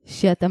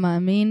שאתה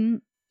מאמין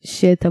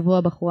שתבוא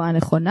הבחורה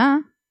הנכונה,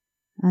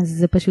 אז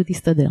זה פשוט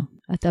יסתדר.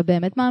 אתה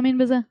באמת מאמין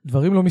בזה?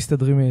 דברים לא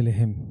מסתדרים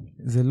מאליהם.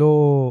 זה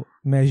לא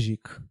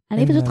מז'יק.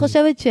 אני פשוט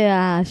חושבת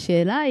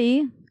שהשאלה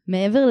היא,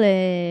 מעבר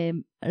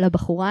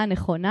לבחורה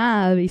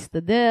הנכונה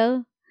להסתדר,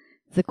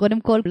 זה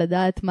קודם כל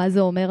לדעת מה זה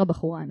אומר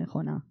הבחורה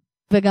הנכונה.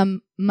 וגם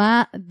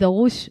מה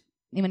דרוש,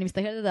 אם אני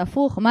מסתכלת על זה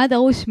הפוך, מה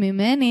דרוש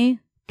ממני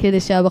כדי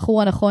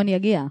שהבחור הנכון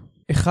יגיע?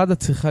 אחד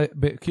הצריכה,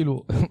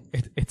 כאילו,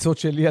 עצות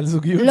שלי על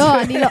זוגיות.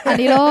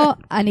 לא,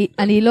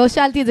 אני לא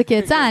שאלתי את זה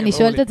כעצה, אני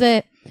שואלת את זה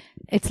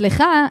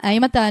אצלך,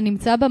 האם אתה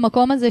נמצא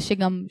במקום הזה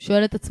שגם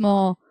שואל את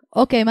עצמו,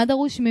 אוקיי, מה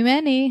דרוש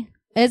ממני?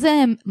 איזה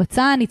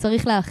מצע אני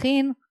צריך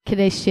להכין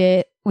כדי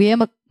שהוא יהיה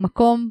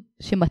מקום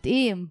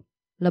שמתאים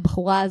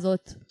לבחורה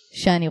הזאת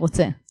שאני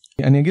רוצה?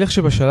 אני אגיד לך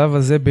שבשלב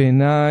הזה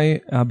בעיניי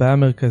הבעיה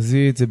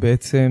המרכזית זה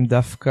בעצם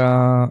דווקא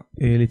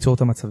ליצור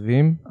את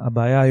המצבים.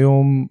 הבעיה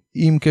היום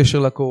עם קשר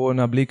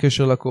לקורונה, בלי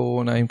קשר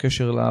לקורונה, עם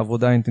קשר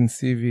לעבודה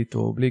אינטנסיבית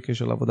או בלי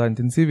קשר לעבודה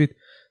אינטנסיבית,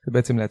 זה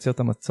בעצם לייצר את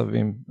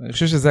המצבים. אני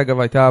חושב שזה אגב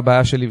הייתה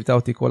הבעיה שליוותה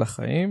אותי כל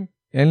החיים.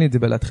 אין לי את זה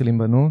בלהתחיל עם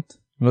בנות,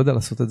 אני לא יודע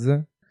לעשות את זה.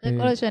 אחרי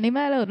כל השנים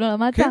האלה עוד לא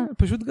למדת? כן,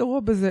 פשוט גרוע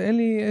בזה,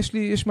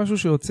 יש משהו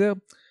שיוצר.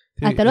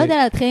 אתה לא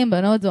יודע להתחיל עם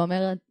בנות, זה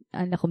אומר,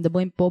 אנחנו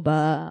מדברים פה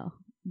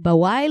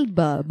בוויילד,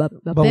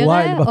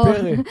 בפרא,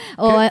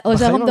 או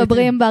שאנחנו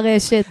מדברים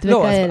ברשת וכאלה.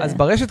 לא, אז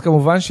ברשת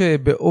כמובן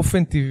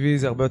שבאופן טבעי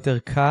זה הרבה יותר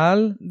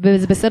קל.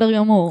 וזה בסדר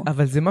גמור.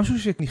 אבל זה משהו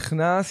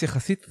שנכנס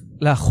יחסית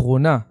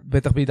לאחרונה,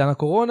 בטח בעידן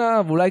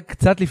הקורונה, ואולי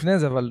קצת לפני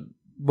זה, אבל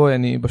בואי,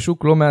 אני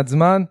בשוק לא מעט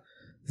זמן,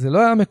 זה לא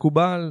היה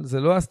מקובל, זה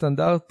לא היה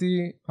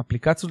סטנדרטי,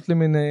 אפליקציות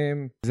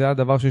למיניהם, זה היה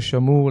דבר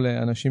ששמור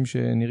לאנשים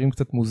שנראים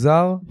קצת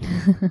מוזר,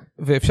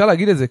 ואפשר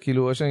להגיד את זה,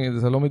 כאילו,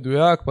 זה לא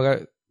מדויק,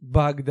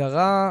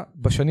 בהגדרה,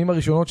 בשנים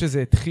הראשונות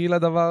שזה התחיל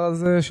הדבר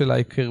הזה, של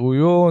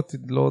ההיכרויות,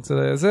 לא רוצה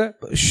לזה,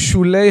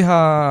 שולי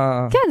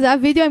כן, זה היה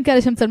וידאוים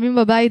כאלה שמצלמים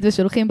בבית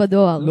ושולחים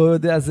בדואר. לא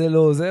יודע, זה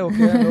לא זה,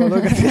 אוקיי, לא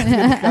הגעתי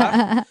לכך.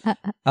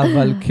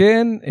 אבל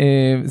כן,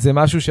 זה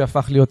משהו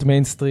שהפך להיות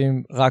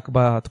מיינסטרים רק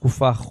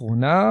בתקופה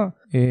האחרונה.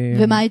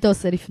 ומה היית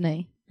עושה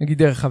לפני? נגיד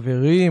דרך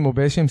חברים, או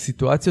באיזשהם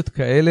סיטואציות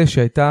כאלה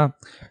שהייתה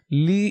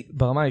לי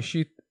ברמה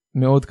האישית,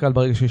 מאוד קל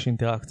ברגע שיש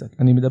אינטראקציה.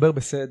 אני מדבר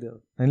בסדר.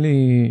 אין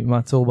לי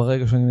מעצור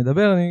ברגע שאני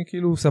מדבר, אני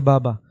כאילו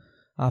סבבה.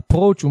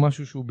 האפרוץ' הוא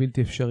משהו שהוא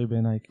בלתי אפשרי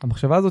בעיניי.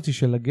 המחשבה הזאת היא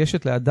של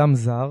לגשת לאדם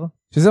זר,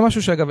 שזה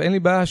משהו שאגב אין לי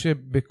בעיה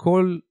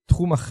שבכל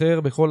תחום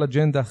אחר, בכל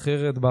אג'נדה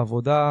אחרת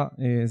בעבודה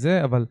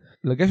זה, אבל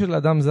לגשת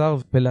לאדם זר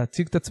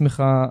ולהציג את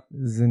עצמך,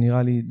 זה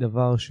נראה לי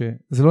דבר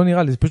זה לא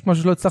נראה לי, זה פשוט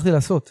משהו שלא הצלחתי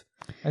לעשות.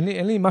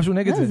 אין לי משהו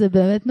נגד זה. זה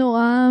באמת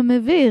נורא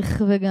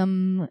מביך,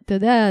 וגם, אתה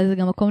יודע, זה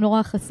גם מקום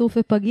נורא חשוף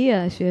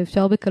ופגיע,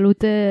 שאפשר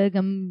בקלות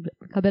גם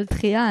לקבל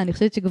דחייה. אני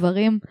חושבת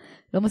שגברים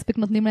לא מספיק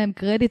נותנים להם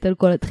קרדיט על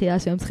כל הדחייה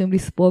שהם צריכים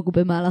לספוג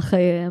במהלך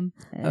חייהם.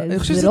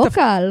 זה לא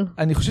קל.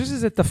 אני חושב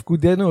שזה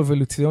תפקודנו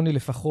אבולוציוני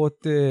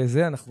לפחות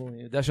זה, אנחנו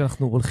יודע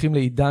שאנחנו הולכים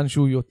לעידן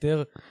שהוא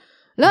יותר...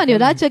 לא, אני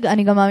יודעת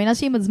שאני גם מאמינה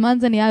שעם הזמן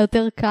זה נהיה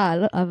יותר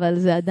קל, אבל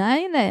זה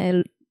עדיין...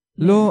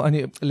 לא,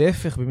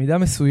 להפך, במידה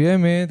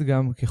מסוימת,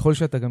 גם ככל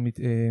שאתה גם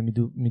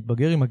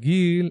מתבגר עם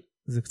הגיל,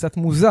 זה קצת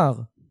מוזר.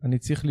 אני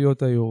צריך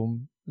להיות היום,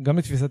 גם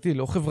לתפיסתי,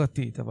 לא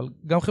חברתית, אבל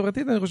גם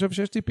חברתית אני חושב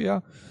שיש ציפייה,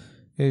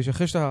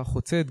 שאחרי שאתה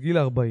חוצה את גיל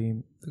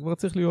 40, אתה כבר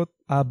צריך להיות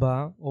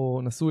אבא,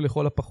 או נשוי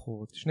לכל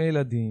הפחות, 2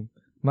 ילדים.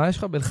 מה יש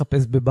לך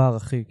בלחפש בבר,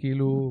 אחי?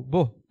 כאילו,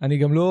 בוא. אני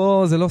גם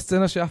לא, זה לא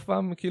סצנה שאף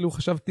פעם, כאילו,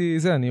 חשבתי,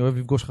 אני אוהב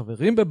לפגוש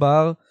חברים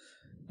בבר,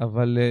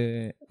 אבל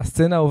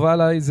הסצנה האהובה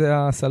עליי זה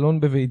הסלון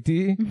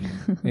בביתי,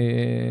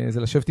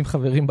 זה לשבת עם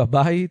חברים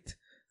בבית,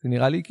 זה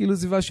נראה לי כאילו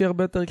סביבה שהיא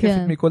הרבה יותר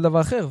כיפית מכל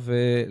דבר אחר,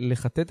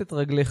 ולחטט את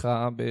רגליך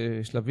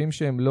בשלבים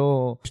שהם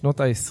לא שנות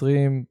ה-20,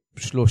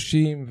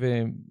 30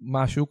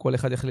 ומשהו, כל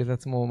אחד יחליט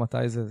לעצמו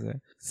מתי זה.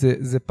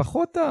 זה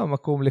פחות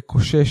המקום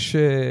לקושש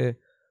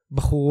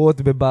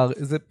בחורות בבר,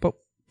 זה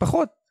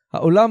פחות,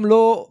 העולם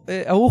לא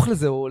ערוך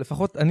לזה, או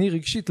לפחות אני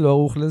רגשית לא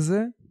ערוך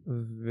לזה,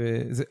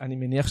 ואני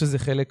מניח שזה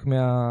חלק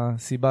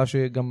מהסיבה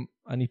שגם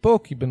אני פה,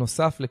 כי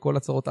בנוסף לכל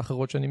הצעות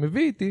האחרות שאני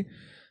מביא איתי,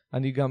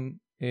 אני גם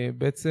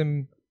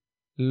בעצם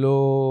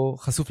לא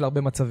חשוף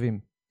להרבה מצבים.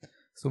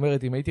 זאת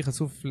אומרת, אם הייתי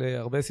חשוף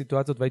להרבה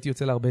סיטואציות והייתי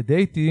יוצא להרבה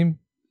דייטים,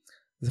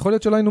 אז יכול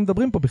להיות שלא היינו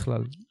מדברים פה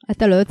בכלל.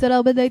 אתה לא יוצא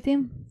להרבה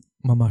דייטים?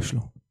 ממש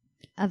לא.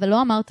 אבל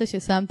לא אמרת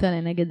ששמת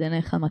לנגד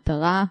עיניך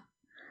מטרה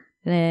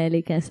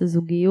להיכנס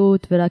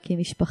לזוגיות ולהקים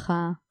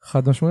משפחה?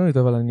 חד משמעית,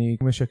 אבל אני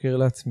משקר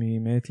לעצמי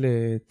מעת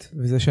לעת,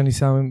 וזה שאני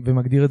שם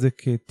ומגדיר את זה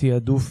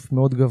כתיעדוף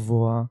מאוד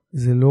גבוה,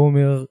 זה לא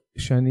אומר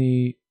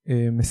שאני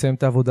מסיים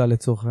את העבודה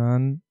לצורך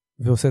העניין,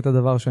 ועושה את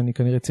הדבר שאני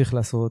כנראה צריך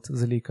לעשות,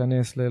 זה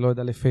להיכנס לא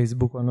יודע,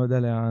 לפייסבוק, אני לא יודע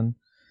לאן,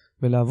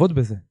 ולעבוד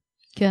בזה.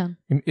 כן.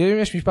 אם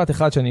יש משפט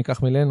אחד שאני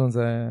אקח מלנון,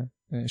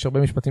 יש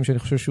הרבה משפטים שאני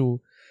חושב שהוא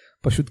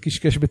פשוט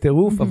קשקש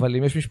בטירוף, אבל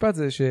אם יש משפט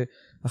זה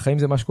שהחיים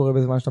זה מה שקורה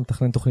בזמן שאתה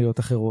מתכנן תוכניות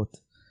אחרות.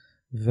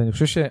 ואני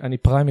חושב שאני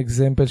פריים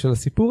אקזמפל של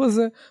הסיפור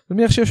הזה,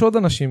 ומניח שיש עוד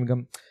אנשים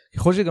גם,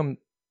 ככל שגם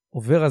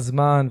עובר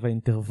הזמן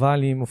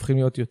והאינטרוולים הופכים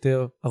להיות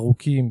יותר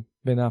ארוכים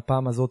בין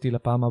הפעם הזאת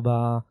לפעם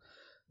הבאה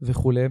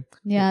וכו'.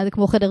 נהיה, זה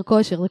כמו חדר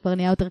כושר, זה כבר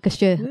נהיה יותר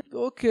קשה.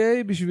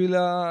 אוקיי, בשביל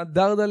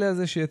הדרדלה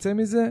הזה שיצא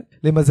מזה.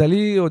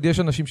 למזלי, עוד יש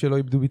אנשים שלא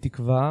איבדו בי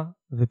תקווה,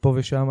 ופה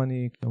ושם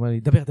אני אומר לי,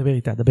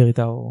 דבר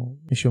איתה, או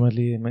מישהו אומר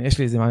לי, יש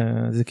לי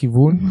איזה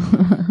כיוון.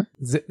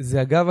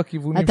 זה אגב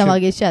הכיוונים אתה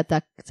מרגיש שאתה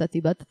קצת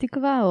איבדת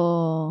תקווה,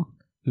 או...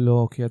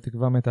 לא, כי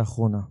התקווה מתה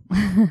האחרונה.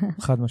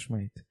 חד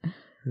משמעית.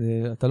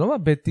 אתה לא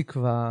מאבד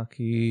תקווה,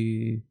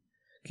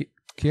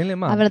 כי אין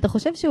למה. אבל אתה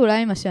חושב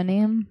שאולי עם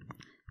השנים,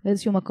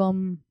 באיזשהו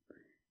מקום,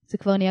 זה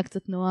כבר נהיה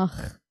קצת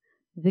נוח,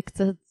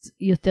 וקצת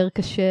יותר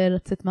קשה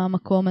לצאת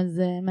מהמקום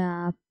הזה,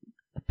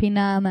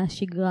 מהפינה,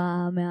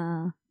 מהשגרה,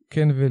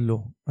 כן ולא.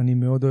 אני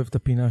מאוד אוהב את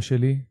הפינה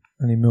שלי,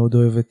 אני מאוד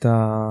אוהב את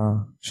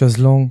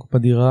השזלונג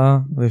בדירה,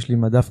 ויש לי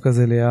מדף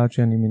כזה ליד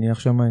שאני מניח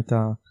שם את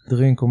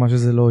הדרינק או מה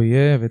שזה לא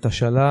יהיה, ואת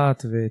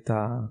השלט ואת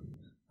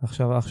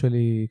עכשיו אח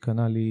שלי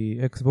קנה לי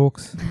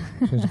אקסבוקס.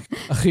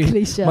 אחי,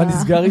 מה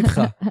נסגר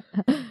איתך?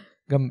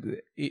 גם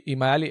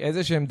אם היה לי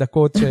איזה שהם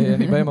דקות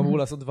שאני בהם אמור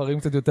לעשות דברים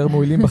קצת יותר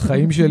מועילים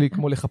בחיים שלי,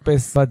 כמו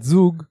לחפש בת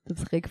זוג,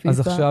 אז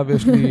עכשיו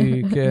יש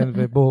לי, כן,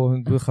 ובוא,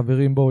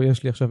 חברים, בואו,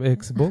 יש לי עכשיו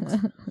אקסבוקס.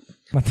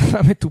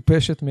 מתנה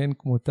מטופשת מאין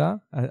כמותה,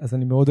 אז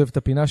אני מאוד אוהב את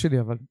הפינה שלי,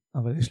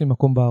 אבל יש לי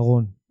מקום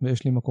בארון,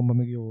 ויש לי מקום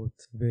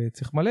במגירות,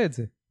 וצריך מלא את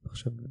זה.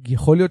 עכשיו,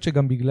 יכול להיות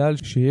שגם בגלל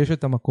שיש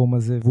את המקום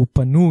הזה, והוא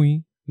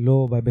פנוי,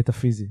 לא בהיבט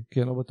הפיזי,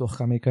 כן, לא בטוח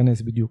כמה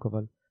ייכנס בדיוק,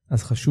 אבל...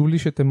 אז חשוב לי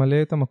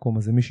שתמלא את המקום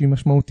הזה מישהי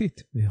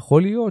משמעותית.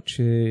 ויכול להיות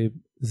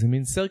שזה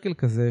מין סרקל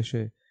כזה,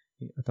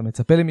 שאתה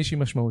מצפה למישהי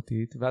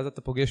משמעותית, ואז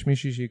אתה פוגש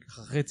מישהי שהיא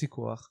ככה חצי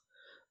כוח,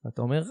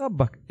 ואתה אומר,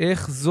 רבק,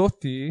 איך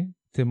זאתי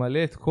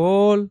תמלא את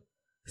כל...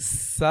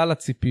 סל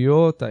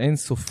הציפיות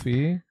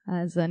האינסופי.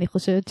 אז אני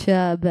חושבת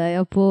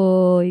שהבעיה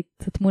פה היא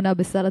קצת תמונה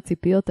בסל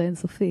הציפיות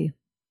האינסופי.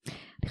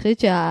 אני חושבת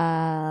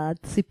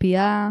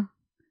שהציפייה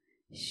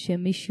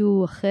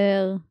שמישהו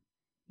אחר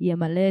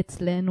ימלא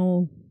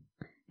אצלנו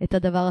את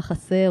הדבר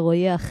החסר, או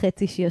יהיה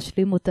החצי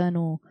שישלים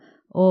אותנו,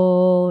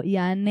 או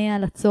יענה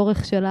על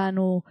הצורך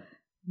שלנו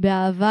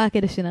באהבה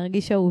כדי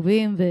שנרגיש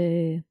אהובים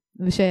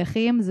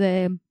ושייכים,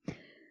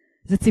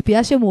 זה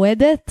ציפייה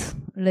שמועדת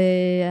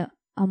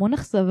להמון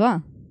אכזבה.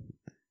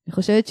 אני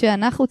חושבת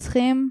שאנחנו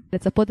צריכים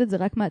לצפות את זה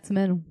רק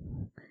מעצמנו.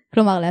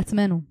 כלומר,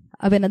 לעצמנו.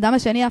 הבן אדם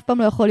השני אף פעם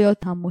לא יכול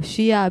להיות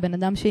המושיע, הבן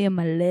אדם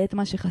שימלא את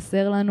מה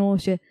שחסר לנו,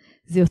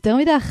 שזה יותר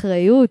מדי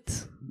אחריות,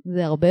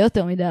 זה הרבה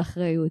יותר מדי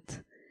אחריות,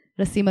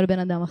 לשים על בן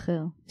אדם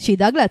אחר.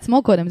 שידאג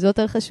לעצמו קודם, זה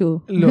יותר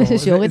חשוב. לא,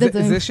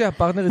 זה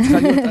שהפרטנר צריכה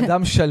להיות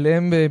אדם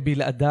שלם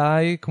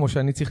בלעדיי, כמו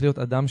שאני צריך להיות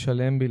אדם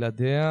שלם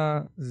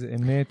בלעדיה, זה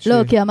אמת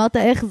לא, כי אמרת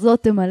איך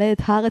זאת תמלא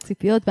את הר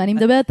הציפיות, ואני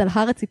מדברת על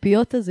הר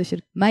הציפיות הזה, של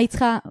מה היא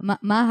צריכה,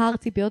 מה הר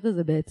הציפיות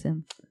הזה בעצם?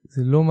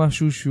 זה לא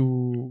משהו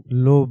שהוא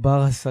לא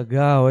בר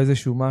השגה, או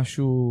איזשהו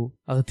משהו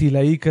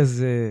ארטילאי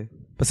כזה.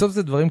 בסוף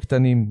זה דברים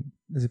קטנים.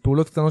 זה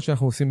פעולות קטנות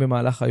שאנחנו עושים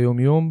במהלך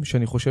היום-יום,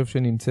 שאני חושב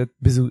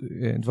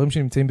דברים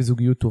שנמצאים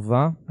בזוגיות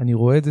טובה. אני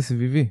רואה את זה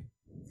סביבי.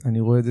 אני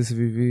רואה את זה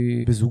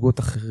סביבי בזוגות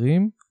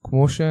אחרים,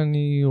 כמו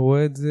שאני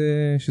רואה את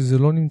זה שזה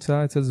לא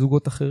נמצא אצל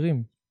זוגות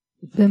אחרים.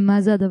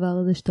 ומה זה הדבר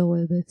הזה שאתה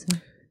רואה בעצם?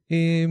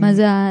 מה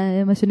זה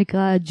מה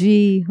שנקרא G,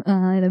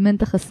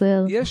 האלמנט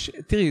החסר?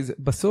 תראי,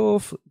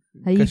 בסוף...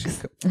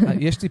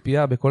 יש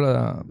ציפייה בכל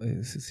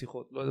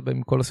השיחות, לא יודע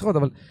בכל השיחות,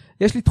 אבל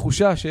יש לי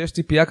תחושה שיש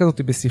ציפייה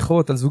כזאת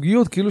בשיחות על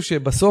זוגיות, כאילו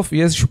שבסוף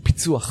יהיה איזשהו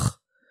פיצוח.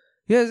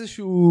 יהיה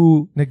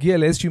איזשהו, נגיע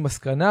לאיזושהי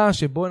מסקנה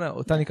שבוא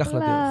אותה ניקח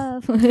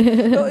לדרך.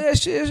 לא,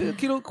 יש,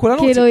 כאילו, כולנו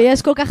רוצים... כאילו,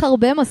 יש כל כך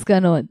הרבה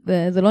מסקנות,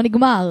 זה לא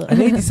נגמר.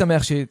 אני הייתי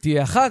שמח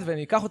שתהיה אחת,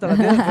 ואני אקח אותה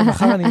לדרך,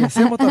 ומחר אני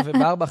איישם אותה,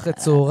 וב4 אחרי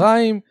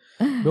צהריים,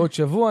 בעוד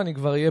שבוע אני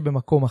כבר אהיה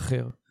במקום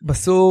אחר.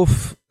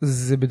 בסוף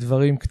זה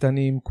בדברים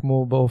קטנים,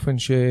 כמו באופן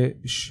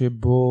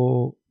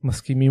שבו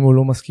מסכימים או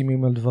לא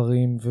מסכימים על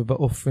דברים,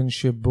 ובאופן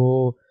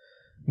שבו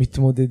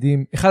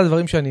מתמודדים. אחד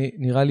הדברים שאני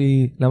נראה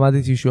לי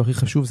למדתי שהוא הכי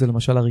חשוב, זה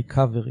למשל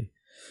הריקאברי.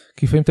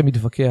 כי לפעמים אתה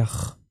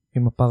מתווכח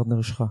עם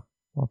הפרטנר שלך,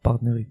 או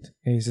הפרטנרית.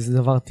 זה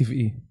דבר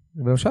טבעי.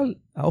 למשל,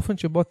 האופן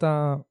שבו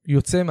אתה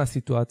יוצא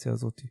מהסיטואציה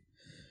הזאת.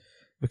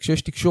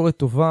 וכשיש תקשורת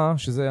טובה,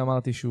 שזה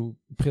אמרתי שהוא,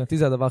 מבחינתי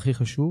זה הדבר הכי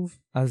חשוב,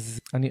 אז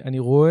אני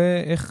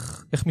רואה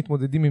איך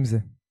מתמודדים עם זה.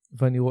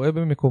 ואני רואה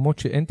במקומות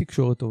שאין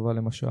תקשורת טובה,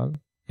 למשל,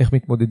 איך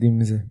מתמודדים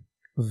עם זה.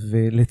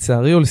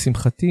 ולצערי או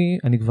לשמחתי,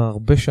 אני כבר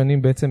הרבה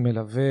שנים בעצם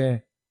מלווה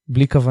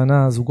בלי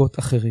כוונה זוגות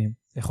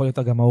אחרים. יכול להיות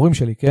גם ההורים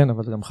שלי, כן,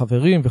 אבל גם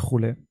חברים וכו'.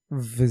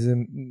 וזה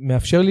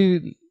מאפשר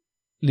לי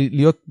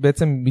להיות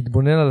בעצם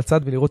מתבונן על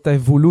הצד ולראות את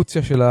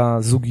האבולוציה של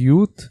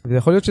הזוגיות,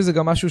 ויכול להיות שזה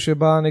גם משהו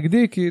שבא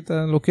נגדי, כי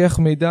אתה לוקח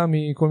מידע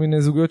מכל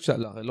מיני זוגיות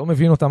שאתה לא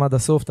מבין אותם עד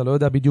הסוף, אתה לא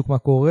יודע בדיוק מה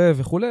קורה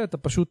וכו', אתה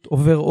פשוט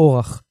עובר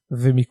אורח.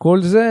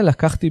 ומכל זה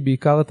לקחתי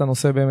בעיקר את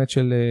הנושא באמת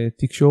של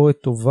תקשורת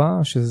טובה,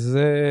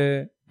 שזה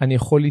אני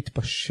יכול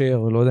להתפשר,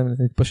 לא יודע אם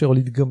להתפשר או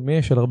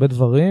להתגמש על הרבה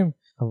דברים,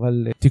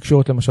 אבל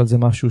תקשורת למשל זה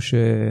משהו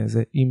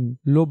שזה, אם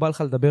לא בא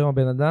לך לדבר עם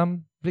הבן אדם,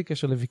 בלי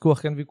קשר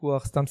לוויכוח, כן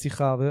ויכוח, סתם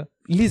שיחה,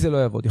 לי זה לא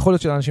יעבוד. יכול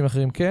להיות שלאנשים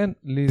אחרים כן,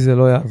 לי זה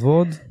לא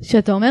יעבוד.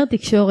 שאתה אומר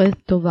תקשורת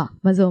טובה,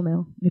 מה זה אומר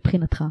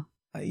מבחינתך?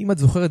 אם את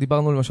זוכרת,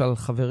 דיברנו למשל על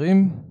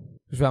חברים,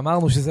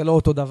 ואמרנו שזה לא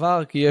אותו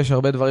דבר, כי יש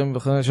הרבה דברים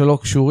שלא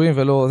קשורים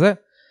ולא זה,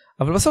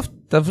 אבל בסוף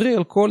תעברי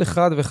על כל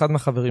אחד ואחד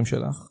מהחברים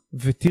שלך,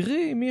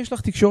 ותראי מי יש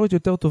לך תקשורת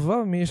יותר טובה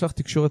ומי יש לך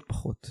תקשורת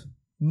פחות.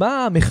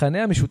 מה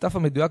המכנה המשותף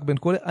המדויק בין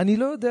כל... אני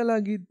לא יודע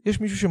להגיד,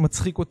 יש מישהו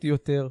שמצחיק אותי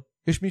יותר,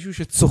 יש מישהו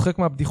שצוחק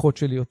מהבדיחות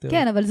שלי יותר.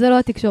 כן, אבל זה לא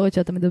התקשורת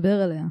שאתה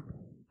מדבר עליה.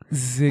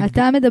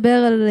 אתה מדבר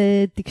על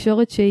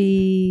תקשורת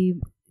שהיא...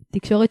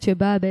 תקשורת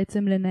שבאה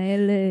בעצם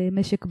לנהל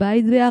משק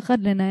בית ביחד,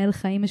 לנהל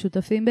חיים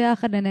משותפים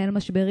ביחד, לנהל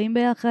משברים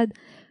ביחד.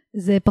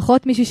 זה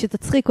פחות מישהו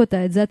שתצחיק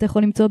אותה, את זה אתה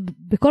יכול למצוא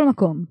בכל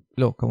מקום.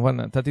 לא, כמובן,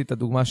 נתתי את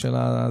הדוגמה של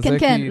זה,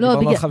 כן, כי לא,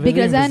 דיברנו על חברים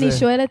בגלל זה וזה... אני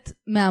שואלת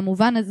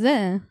מהמובן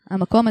הזה,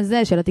 המקום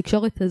הזה של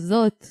התקשורת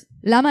הזאת,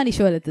 למה אני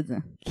שואלת את זה?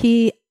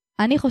 כי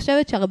אני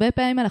חושבת שהרבה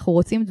פעמים אנחנו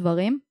רוצים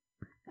דברים,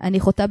 אני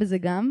חוטא בזה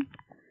גם,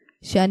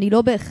 שאני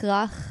לא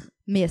בהכרח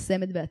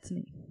מיישמת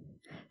בעצמי.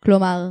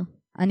 כלומר,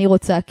 אני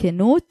רוצה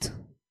כנות,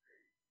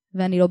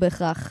 ואני לא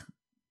בהכרח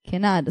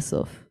כנה עד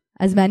הסוף.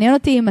 אז מעניין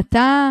אותי אם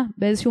אתה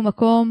באיזשהו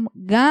מקום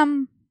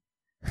גם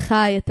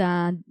חי את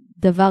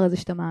הדבר הזה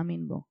שאתה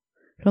מאמין בו.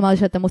 כלומר,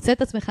 שאתה מוצא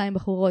את עצמך עם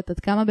בחורות, עד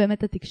כמה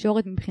באמת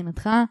התקשורת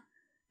מבחינתך,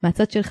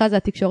 מהצד שלך זה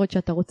התקשורת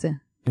שאתה רוצה.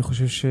 אני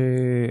חושב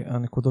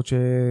שהנקודות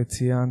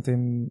שציינת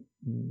הן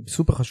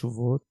סופר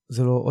חשובות.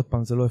 זה לא, עוד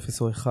פעם, זה לא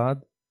 0 או 1.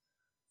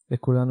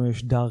 לכולנו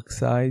יש דארק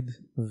סייד,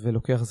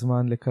 ולוקח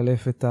זמן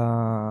לקלף את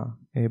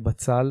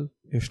הבצל.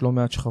 יש לא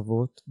מעט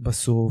שכבות.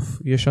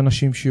 בסוף, יש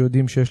אנשים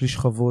שיודעים שיש לי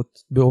שכבות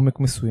בעומק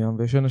מסוים,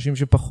 ויש אנשים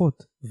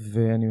שפחות.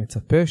 ואני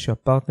מצפה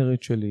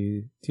שהפרטנרית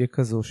שלי תהיה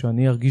כזו,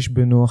 שאני ארגיש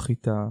בנוח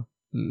איתה,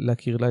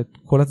 להכיר לה את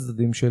כל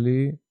הצדדים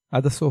שלי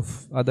עד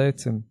הסוף, עד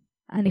העצם.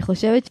 אני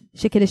חושבת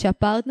שכדי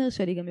שהפרטנר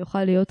שלי גם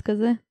יוכל להיות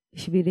כזה,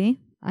 בשבילי,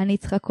 אני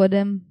צריכה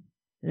קודם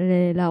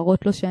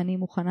להראות לו שאני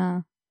מוכנה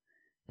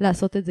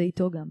לעשות את זה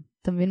איתו גם.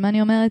 אתה מבין מה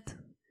אני אומרת?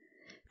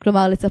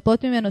 כלומר,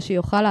 לצפות ממנו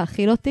שיוכל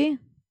להכיל אותי,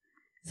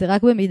 זה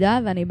רק במידה,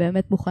 ואני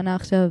באמת מוכנה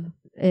עכשיו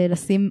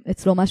לשים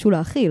אצלו משהו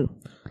להכיל.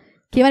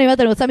 כי אם אני אומרת,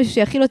 אני רוצה מישהו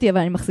שיכיל אותי, אבל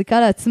אני מחזיקה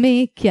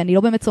לעצמי, כי אני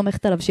לא באמת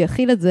סומכת עליו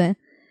שיכיל את זה,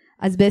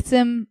 אז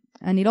בעצם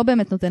אני לא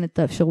באמת נותנת את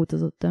האפשרות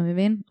הזאת, אתה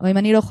מבין? או אם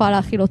אני לא יכולה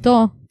להכיל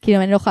אותו, כי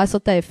אם אני לא יכולה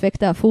לעשות את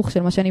האפקט ההפוך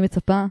של מה שאני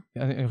מצפה.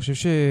 אני חושב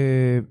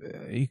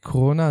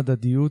שעקרון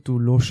ההדדיות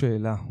הוא לא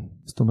שאלה.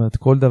 זאת אומרת,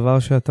 כל דבר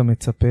שאתה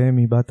מצפה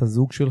מבת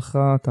הזוג שלך,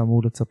 אתה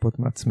אמור לצפות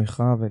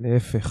מעצמך,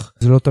 ולהפך.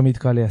 זה לא תמיד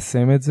קל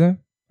ליישם את זה.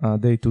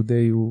 ה-day to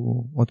day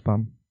הוא עוד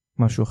פעם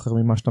משהו אחר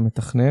ממה שאתה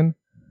מתכנן,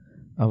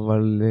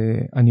 אבל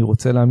אני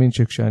רוצה להאמין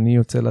שכשאני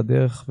יוצא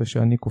לדרך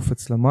ושאני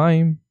קופץ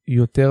למים,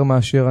 יותר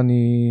מאשר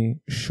אני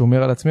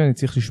שומר על עצמי, אני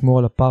צריך לשמור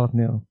על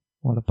הפרטנר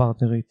או על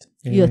הפרטנרית.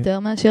 יותר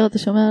מאשר אתה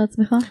שומר על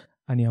עצמך?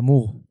 אני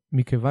אמור,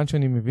 מכיוון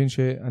שאני מבין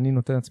שאני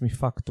נותן לעצמי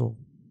פקטור,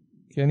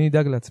 כי אני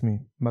אדאג לעצמי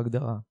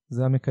בהגדרה,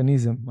 זה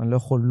המקניזם, אני לא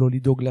יכול לא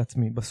לדאוג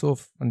לעצמי,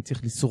 בסוף אני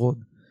צריך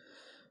לשרוד.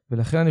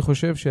 ולכן אני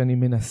חושב שאני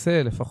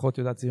מנסה, לפחות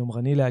יודעת, זה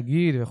יומרני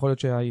להגיד, ויכול להיות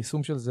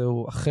שהיישום של זה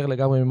הוא אחר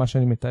לגמרי ממה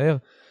שאני מתאר,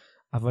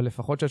 אבל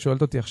לפחות שאת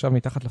שואלת אותי עכשיו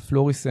מתחת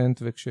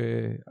לפלוריסנט,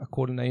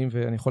 וכשהכל נעים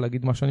ואני יכול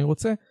להגיד מה שאני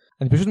רוצה,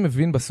 אני פשוט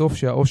מבין בסוף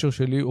שהאושר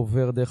שלי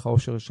עובר דרך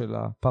האושר של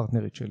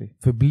הפרטנרית שלי.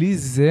 ובלי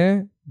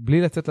זה,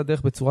 בלי לצאת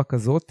לדרך בצורה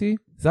כזאת,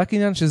 זה רק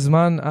עניין של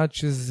זמן עד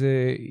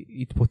שזה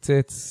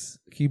יתפוצץ,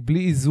 כי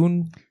בלי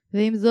איזון...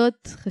 ועם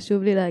זאת,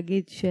 חשוב לי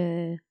להגיד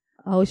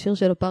שהאושר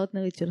של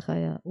הפרטנרית שלך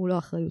הוא לא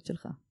האחריות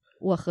שלך.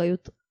 הוא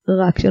אחריות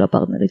רק של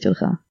הפרטנרית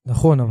שלך.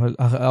 נכון, אבל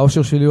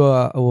האושר שלי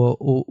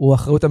הוא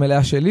האחריות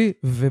המלאה שלי,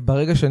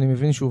 וברגע שאני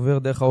מבין שהוא עובר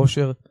דרך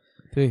האושר,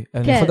 תראי,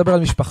 אני יכול לדבר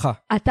על משפחה.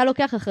 אתה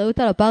לוקח אחריות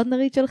על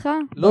הפרטנרית שלך?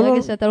 לא.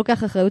 ברגע שאתה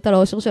לוקח אחריות על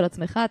האושר של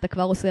עצמך, אתה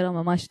כבר עושה לה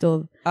ממש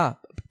טוב.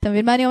 אתה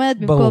מבין מה אני אומרת?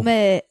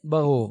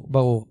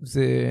 ברור.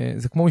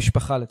 זה כמו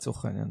משפחה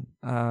לצורך העניין.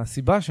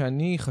 הסיבה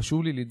שאני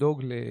חשוב לי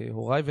לדאוג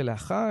להוריי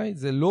ולאחיי,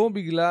 זה לא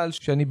בגלל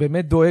שאני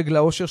באמת דואג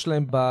לאושר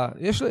שלהם,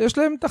 יש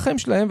להם את החיים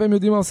שלהם, והם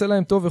יודעים מה עושה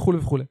להם טוב וכו'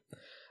 וכו'. אבל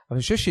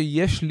אני חושב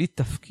שיש לי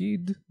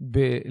תפקיד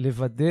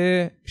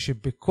בלוודא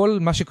שבכל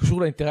מה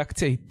שקשור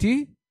לאינטראקציה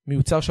איתי,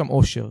 מיוצר שם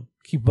אושר.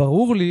 כי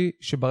ברור לי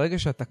שברגע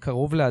שאתה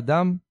קרוב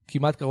לאדם,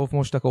 כמעט קרוב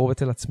כמו שאתה קרוב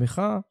אצל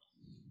עצמך,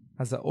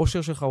 אז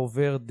האושר שלך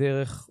עובר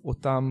דרך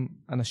אותם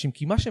אנשים.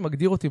 כי מה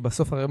שמגדיר אותי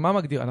בסוף, הרי מה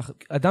מגדיר?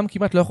 אדם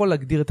כמעט לא יכול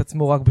להגדיר את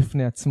עצמו רק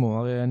בפני עצמו.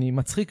 הרי אני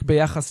מצחיק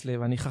ביחס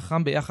לב, אני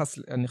חכם ביחס,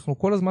 אנחנו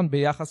כל הזמן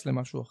ביחס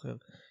למשהו אחר.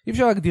 אי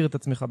אפשר להגדיר את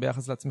עצמך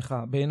ביחס לעצמך,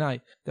 בעיניי.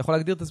 אתה יכול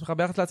להגדיר את עצמך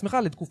ביחס לעצמך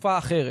לתקופה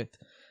אחרת.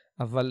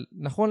 אבל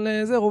נכון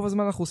לזה, רוב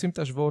הזמן אנחנו עושים את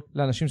ההשוואות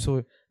לאנשים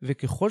סובבים.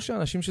 וככל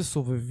שאנשים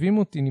שסובבים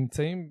אותי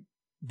נמצאים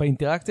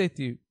באינטראקציה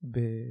איתי,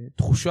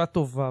 בתחושה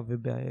טובה,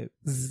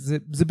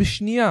 זה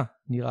בשנייה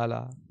נראה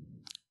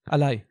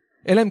עליי.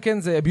 אלא אם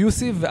כן זה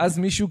אביוסיב, ואז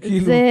מישהו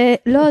כאילו...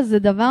 לא, זה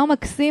דבר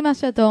מקסים מה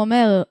שאתה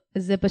אומר.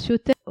 זה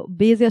פשוט,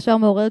 בי זה ישר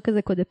מעורר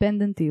כזה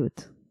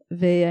קודפנדנטיות.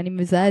 ואני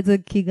מזהה את זה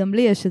כי גם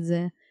לי יש את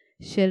זה,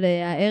 של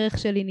הערך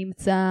שלי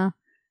נמצא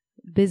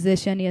בזה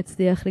שאני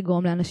אצליח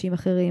לגרום לאנשים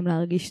אחרים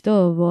להרגיש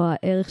טוב, או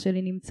הערך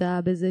שלי נמצא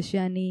בזה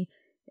שאני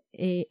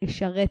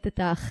אשרת את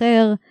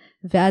האחר,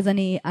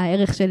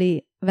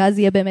 ואז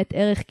יהיה באמת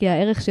ערך, כי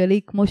הערך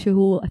שלי כמו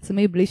שהוא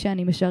עצמי בלי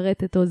שאני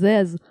משרת את זה,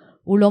 אז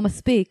הוא לא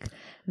מספיק.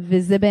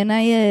 וזה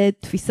בעיניי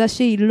תפיסה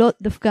שהיא לא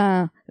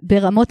דווקא,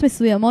 ברמות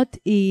מסוימות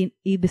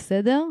היא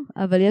בסדר,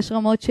 אבל יש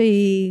רמות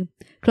שהיא,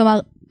 כלומר,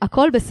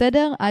 הכל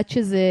בסדר עד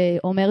שזה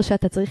אומר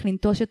שאתה צריך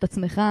לנטוש את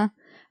עצמך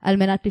על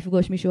מנת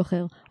לפגוש מישהו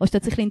אחר, או שאתה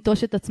צריך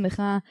לנטוש את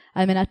עצמך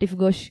על מנת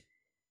לפגוש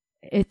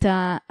את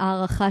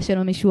הערכה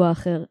של מישהו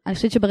האחר. אני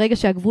חושבת שברגע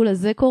שהגבול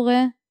הזה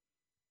קורה,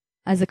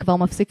 אז זה כבר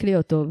מפסיק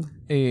להיות טוב.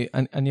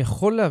 אני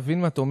יכול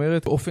להבין מה את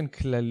אומרת באופן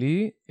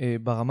כללי,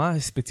 ברמה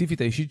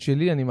הספציפית האישית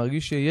שלי, אני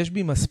מרגיש שיש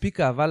בי מספיק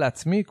אהבה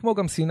לעצמי, כמו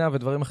גם שנאה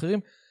ודברים אחרים,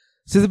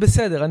 שזה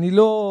בסדר, אני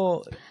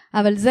לא...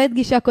 אבל זה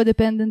גישה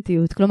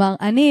קודפנדנטיות, כלומר,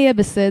 אני אהיה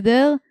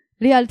בסדר,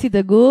 לי אל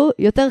תדאגו,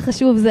 יותר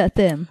חשוב זה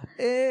אתם.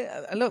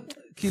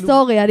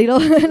 סורי, אני לא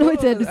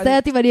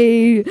מצטערת אם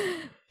אני...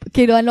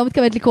 כאילו, אני לא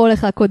מתכוונת לקרוא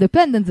לך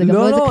קודפנדנט, זה גם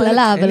לא איזה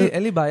כללה, אבל...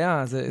 אין לי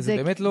בעיה, זה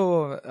באמת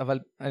לא... אבל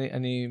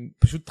אני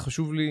פשוט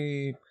חשוב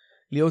לי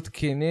להיות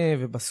כנה,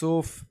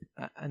 ובסוף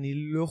אני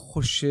לא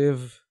חושב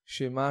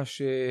שמה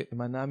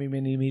שמנע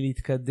ממני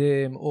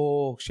מלהתקדם,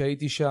 או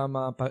כשהייתי שם,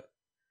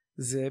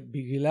 זה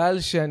בגלל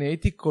שאני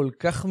הייתי כל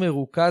כך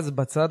מרוכז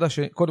בצד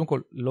השני, קודם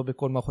כל, לא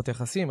בכל מערכות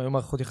יחסים, היו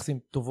מערכות יחסים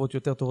טובות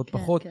יותר, טובות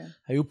פחות,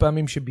 היו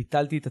פעמים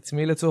שביטלתי את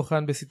עצמי לצורך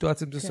העניין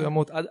בסיטואציות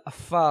מסוימות,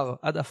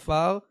 עד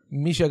אפר,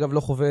 מי שאגב לא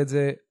חווה את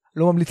זה,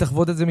 לא ממליץ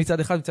לחוות את זה מצד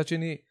אחד, מצד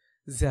שני,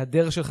 זה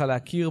הדרך שלך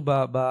להכיר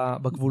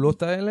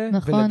בגבולות האלה,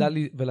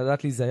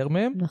 ולדעת להיזהר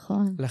מהם,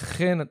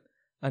 לכן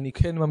אני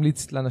כן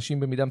ממליץ לאנשים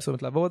במידה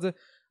מסוימת לעבור את זה,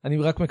 אני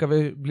רק מקווה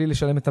בלי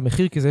לשלם את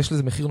המחיר, כי יש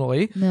לזה מחיר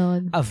נוראי,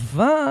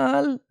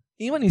 אבל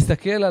אם אני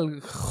אסתכל על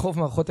חוב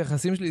מערכות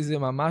היחסים שלי, זה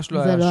ממש לא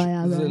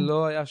היה, זה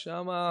לא היה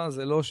שם,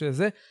 זה לא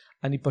שזה,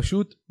 אני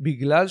פשוט,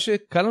 בגלל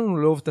שקל לנו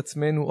לאהוב את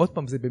עצמנו, עוד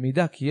פעם זה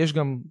במידה, כי יש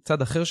גם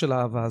צד אחר של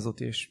האהבה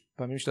הזאת, יש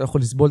פעמים שאתה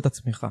יכול לסבול את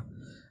עצמך,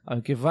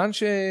 אבל כיוון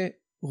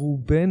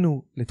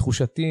שרובנו,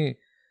 לתחושתי,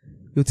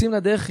 יוצאים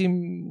לדרך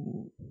עם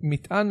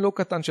מטען לא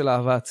קטן של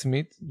אהבה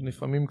עצמית,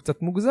 לפעמים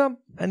קצת מוגזם,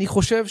 אני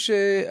חושב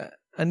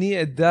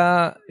שאני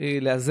אדע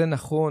לאזן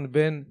נכון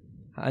בין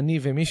אני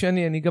ומי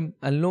שאני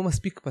לא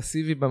מספיק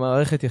פסיבי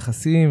במערכת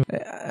יחסים,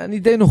 אני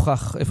די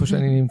נוכח איפה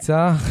שאני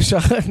נמצא, עכשיו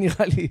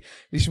נראה לי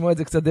לשמוע את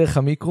זה קצת דרך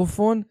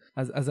המיקרופון,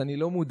 אז אני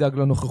לא מודאג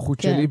לנוכחות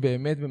שלי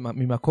באמת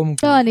ממקום...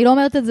 לא, אני לא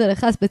אומרת את זה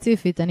לך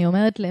ספציפית, אני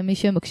אומרת למי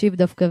שמקשיב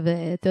דווקא,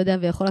 ואתה יודע,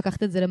 ויכול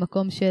לקחת את זה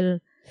למקום של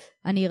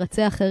אני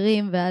ארצה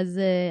אחרים, ואז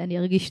אני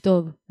ארגיש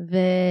טוב,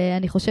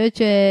 ואני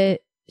חושבת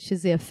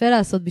שזה יפה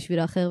לעשות בשביל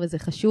האחר, וזה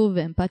חשוב,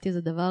 ואמפתיה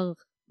זה דבר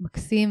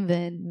מקסים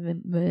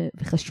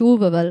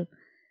וחשוב, אבל...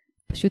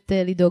 פשוט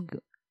לדאוג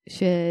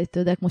שאתה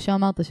יודע, כמו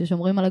שאמרת,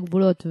 ששומרים על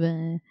הגבולות,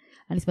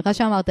 ואני שמחה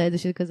שאמרת את זה,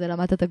 שכזה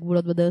למדת את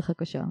הגבולות בדרך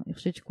הקשה. אני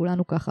חושבת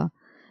שכולנו ככה.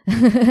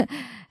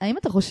 האם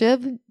אתה חושב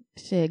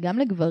שגם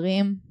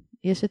לגברים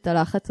יש את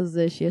הלחץ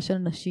הזה שיש על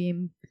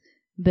נשים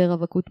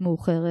ברווקות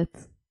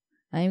מאוחרת?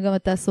 האם גם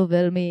אתה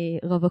סובל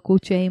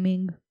מרווקות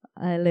שיימינג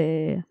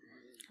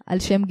על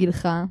שם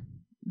גילך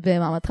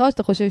במעמדך, או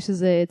שאתה חושב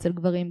שזה אצל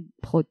גברים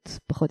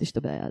פחות יש את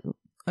הבעיה הזאת?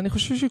 אני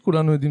חושב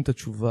שכולנו יודעים את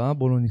התשובה,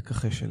 בואו לא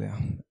נתכחש אליה.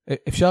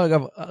 אפשר,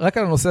 אגב, רק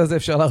על הנושא הזה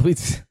אפשר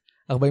להרביץ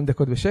 40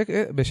 דקות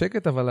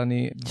בשקט, אבל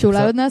אני...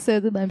 שאולי עוד נעשה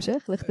את זה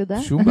בהמשך, לך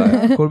תדע. שום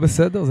בעיה, הכל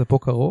בסדר, זה פה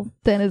קרוב.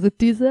 תן איזה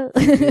טיזר.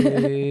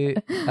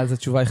 אז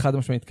התשובה היא חד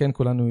משמעית, כן,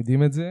 כולנו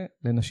יודעים את זה.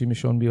 לנשים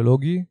יש שעון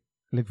ביולוגי,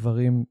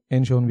 לגברים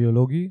אין שעון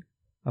ביולוגי,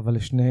 אבל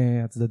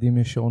לשני הצדדים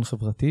יש שעון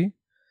חברתי.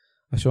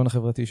 השעון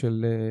החברתי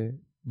של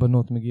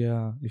בנות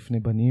מגיע לפני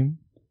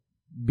בנים,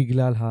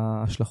 בגלל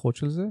ההשלכות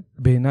של זה.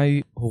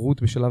 בעיניי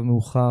הורות בשלב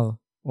מאוחר,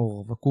 או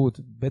רווקות,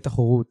 בטח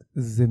הורות,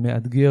 זה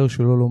מאתגר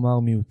שלא לומר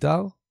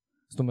מיותר.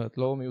 זאת אומרת,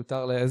 לא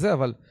מיותר לזה,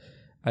 אבל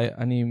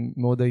אני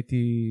מאוד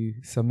הייתי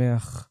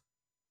שמח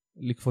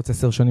לקפוץ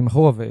 10 שנים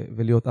אחורה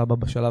ולהיות אבא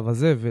בשלב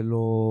הזה,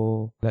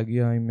 ולא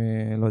להגיע עם,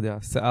 לא יודע,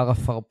 שיער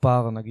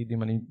הפרפר, נגיד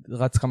אם אני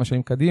רץ כמה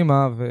שנים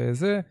קדימה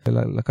וזה,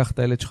 לקח את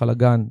הילד שלך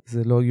לגן,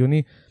 זה לא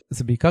הגיוני.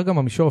 זה בעיקר גם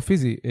המישור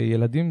הפיזי.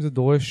 ילדים זה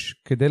דורש,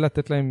 כדי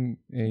לתת להם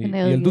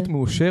ילדות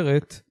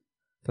מאושרת,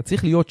 אתה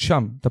צריך להיות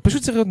שם. אתה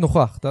פשוט צריך להיות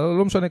נוכח. אתה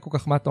לא משנה כל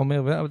כך מה אתה אומר,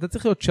 אבל אתה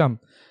צריך להיות שם.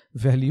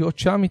 והלהיות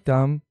שם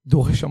איתם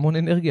דורש המון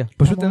אנרגיה.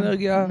 פשוט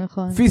אנרגיה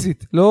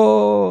פיזית.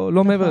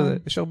 לא מעבר לזה.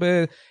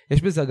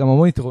 יש בזה גם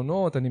המון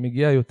יתרונות. אני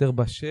מגיע יותר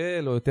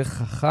בשל או יותר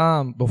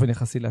חכם, באופן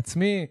יחסי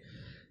לעצמי.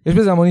 יש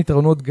בזה המון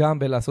יתרונות גם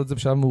בלעשות את זה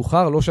בשלב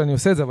מאוחר. לא שאני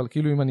עושה את זה, אבל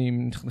כאילו אם אני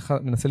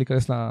מנסה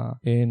להיכנס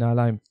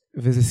לנעליים.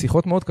 וזה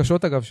שיחות מאוד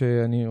קשות אגב,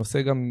 שאני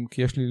עושה גם,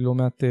 כי יש לי לא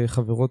מעט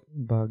חברות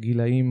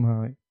בגילאים,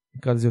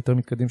 נקרא לזה יותר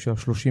מתקדים של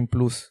 30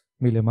 פלוס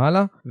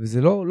מלמעלה,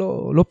 וזה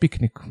לא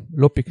פיקניק,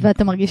 לא פיקניק.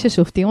 ואתה מרגיש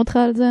ששופטים אותך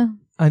על זה?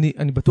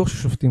 אני בטוח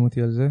ששופטים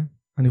אותי על זה.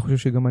 אני חושב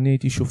שגם אני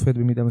הייתי שופט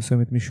במידה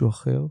מסוימת מישהו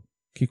אחר,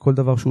 כי כל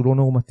דבר שהוא לא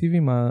נורמטיבי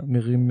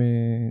מרים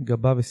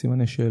גבה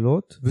וסימני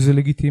שאלות, וזה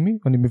לגיטימי.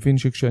 אני מבין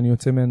שכשאני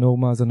יוצא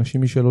מהנורמה אז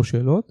אנשים ישאלו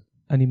שאלות.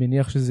 אני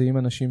מניח שזה עם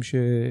אנשים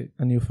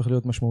שאני הופך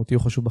להיות משמעותי או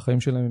חשוב בחיים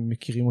שלהם, הם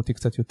מכירים אותי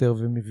קצת יותר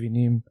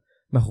ומבינים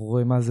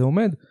מאחורי מה זה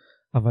עומד,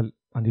 אבל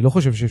אני לא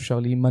חושב שאפשר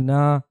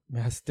להימנע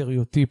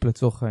מהסטריאוטיפ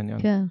לצורך העניין.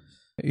 כן.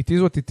 It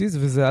is what it is,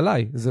 וזה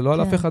עליי, זה לא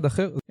על אף אחד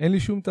אחר. אין לי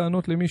שום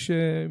טענות למי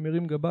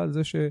שמרים גבה על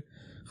זה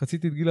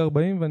שחציתי את גיל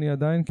 40 ואני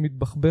עדיין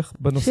מתבחבך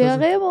בנושא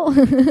הזה. שירימו,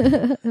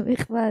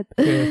 מכבד.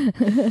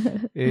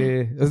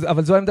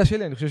 אבל זו העמדה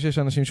שלי, אני חושב שיש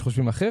אנשים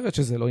שחושבים אחרת,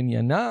 שזה לא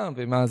עניינם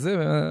ומה זה,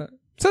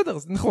 בסדר,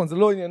 נכון, זה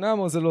לא עניינם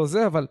או זה לא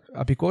זה, אבל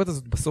הביקורת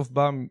הזאת בסוף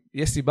באה,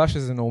 יש סיבה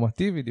שזה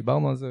נורמטיבי,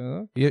 דיברנו על זה,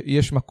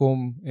 יש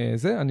מקום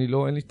זה,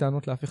 אין לי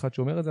טענות לאף אחד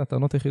שאומר את זה,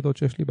 הטענות היחידות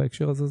שיש לי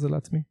בהקשר הזה זה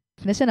לעצמי.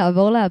 לפני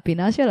שנעבור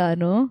לפינה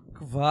שלנו,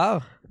 כבר?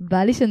 בא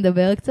לי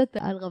שנדבר קצת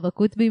על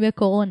רווקות בימי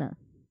קורונה.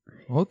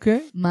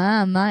 אוקיי.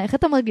 איך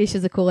אתה מרגיש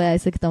שזה קורה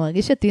העסק? אתה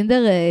מרגיש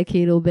שטינדר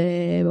כאילו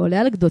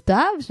עולה על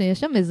גדותיו? שיש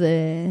שם איזה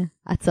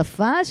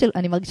הצפה של...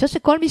 אני מרגישה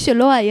שכל מי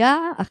שלא היה...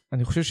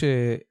 אני חושב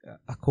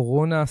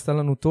שהקורונה עשתה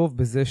לנו טוב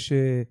בזה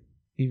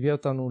שהביאה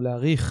אותנו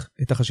להעריך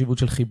את החשיבות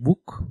של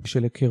חיבוק,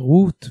 של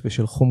היכרות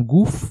ושל חום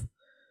גוף,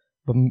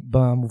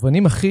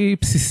 במובנים הכי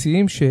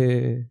בסיסיים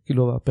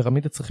שכאילו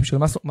הפירמידת צריכים של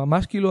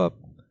ממש כאילו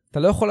אתה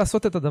לא יכול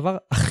לעשות את הדבר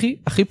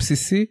הכי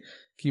בסיסי,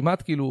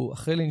 כמעט כאילו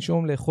אחרי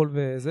לנשום, לאכול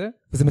וזה,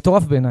 וזה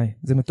מטורף בעיניי,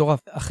 זה מטורף.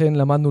 אכן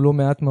למדנו לא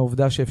מעט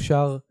מהעובדה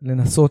שאפשר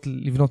לנסות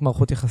לבנות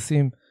מערכות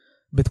יחסים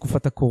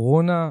בתקופת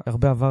הקורונה,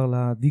 הרבה עבר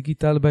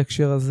לדיגיטל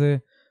בהקשר הזה,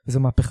 וזו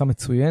מהפכה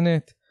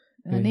מצוינת.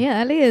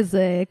 היה לי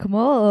איזה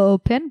כמו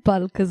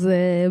פנפל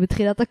כזה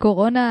בתחילת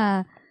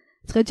הקורונה,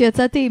 צריכה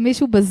שיצאתי עם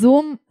מישהו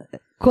בזום,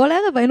 כל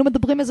ערב היינו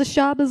מדברים איזה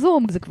שעה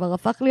בזום, זה כבר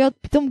הפך להיות,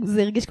 פתאום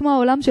זה הרגיש כמו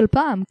העולם של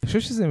פעם. אני חושב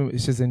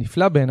שזה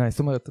נפלא בעיניי, זאת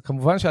אומרת,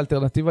 כמובן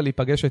שהאלטרנטיבה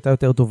להיפגש הייתה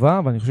יותר טובה,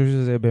 אבל אני חושב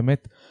שזה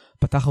באמת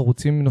פתח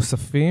ערוצים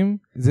נוספים,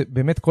 זה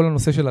באמת כל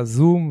הנושא של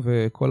הזום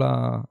וכל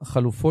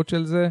החלופות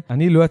של זה.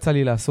 אני לא יצא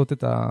לי לעשות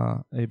את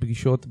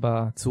הפגישות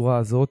בצורה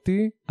הזאת,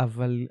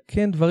 אבל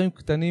כן דברים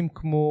קטנים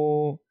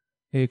כמו...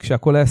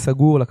 כשהכל היה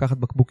סגור, לקחת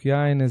בקבוק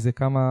יין, איזה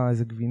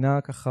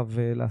גבינה ככה,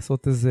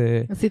 ולעשות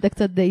איזה... עשית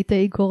קצת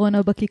דייטי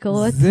קורונה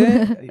בכיכרות?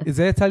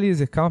 זה יצא לי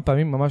איזה כמה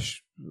פעמים,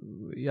 ממש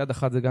יד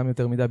אחת זה גם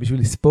יותר מדי בשביל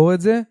לספור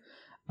את זה,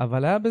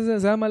 אבל היה בזה,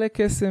 זה היה מלא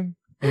קסם.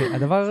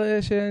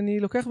 הדבר שאני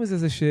לוקח מזה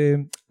זה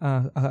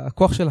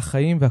שהכוח של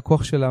החיים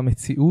והכוח של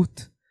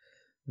המציאות,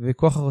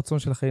 וכוח הרצון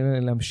של החיים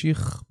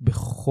להמשיך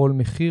בכל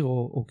מחיר,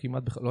 או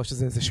כמעט, לא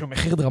שזה איזשהו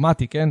מחיר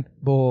דרמטי, כן?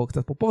 בוא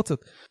קצת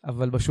פרופורציות.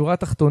 אבל בשורה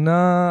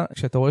התחתונה,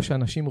 כשאתה רואה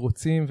שאנשים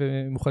רוצים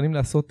ומוכנים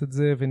לעשות את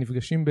זה,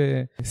 ונפגשים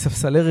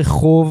בספסלי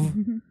רחוב,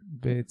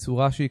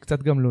 בצורה שהיא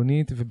קצת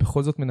גמלונית,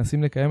 ובכל זאת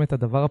מנסים לקיים את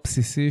הדבר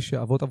הבסיסי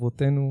שאבות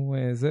אבותינו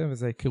זה,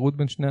 וזה ההיכרות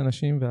בין שני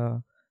אנשים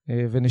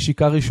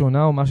ונשיקה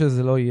ראשונה או מה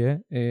שזה לא יהיה,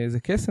 זה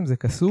קסם, זה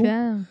קסום.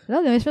 כן, לא,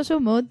 גם יש משהו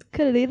מאוד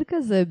קליל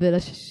כזה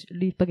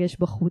להיפגש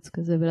בחוץ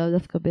כזה, ולא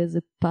דווקא באיזה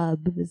פאב,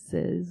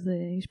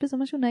 יש בזה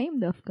משהו נעים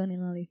דווקא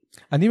נראה לי.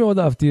 אני מאוד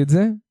אהבתי את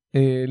זה,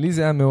 לי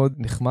זה היה מאוד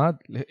נחמד,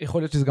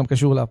 יכול להיות שזה גם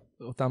קשור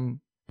לאותם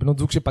בנות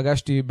זוג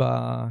שפגשתי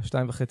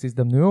ב2.5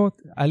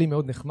 הזדמנויות, היה לי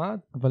מאוד נחמד,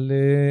 אבל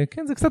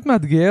כן, זה קצת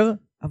מאתגר,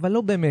 אבל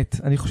לא באמת.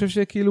 אני חושב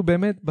שכאילו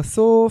באמת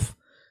בסוף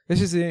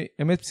יש איזו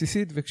אמת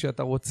בסיסית,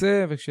 וכשאתה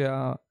רוצה,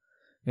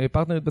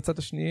 פרטנרית בצד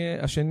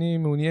השני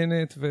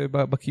מעוניינת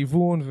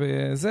ובכיוון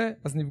וזה,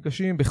 אז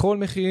נפגשים בכל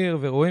מחיר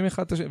ורואים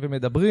אחד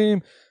ומדברים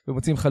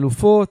ומוצאים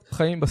חלופות,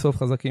 חיים בסוף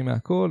חזקים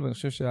מהכל, ואני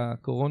חושב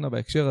שהקורונה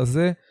בהקשר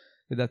הזה,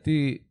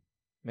 לדעתי,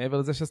 מעבר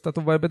לזה שעשתה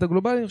טוב בהיבט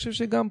הגלובלי, אני חושב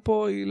שגם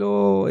פה היא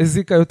לא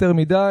הזיקה יותר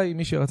מדי,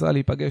 מי שרצה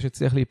להיפגש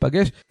הצליח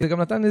להיפגש, זה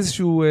גם נתן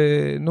איזשהו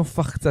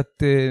נופח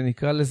קצת,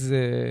 נקרא לזה...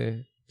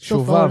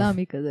 סוף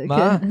העולמי כזה,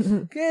 מה?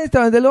 כן,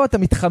 אתה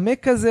מתחמק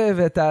כזה,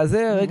 ואתה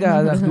זה, רגע,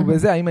 אנחנו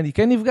בזה, האם אני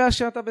כן נפגש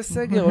שאתה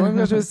בסגר, או לא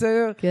נפגש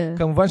בסגר?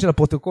 כמובן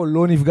שלפרוטוקול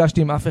לא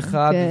נפגשתי עם אף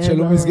אחד,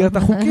 שלא במסגרת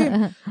החוקים,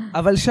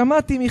 אבל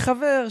שמעתי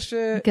מחבר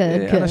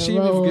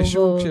שאנשים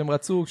נפגשו כשהם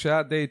רצו,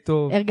 כשהיה די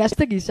טוב.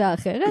 הרגשת גישה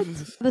אחרת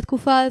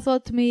בתקופה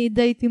הזאת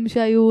מדייטים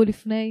שהיו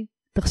לפני?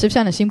 אתה חושב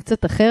שאנשים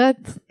קצת אחרת?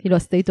 כאילו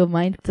ה-state of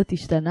mind קצת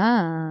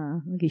השתנה?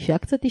 הגישה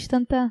קצת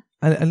השתנתה?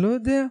 אני לא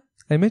יודע.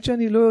 האמת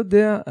שאני לא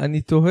יודע,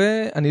 אני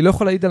תוהה, אני לא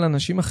יכול להעיד על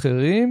אנשים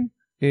אחרים,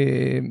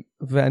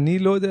 ואני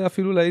לא יודע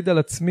אפילו להעיד על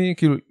עצמי,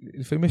 כאילו,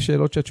 לפעמים יש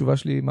שאלות שהתשובה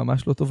שלי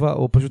ממש לא טובה,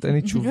 או פשוט אין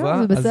לי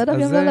תשובה. זה בסדר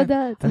גם לא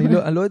לדעת.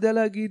 אני לא יודע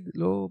להגיד,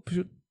 לא,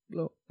 פשוט,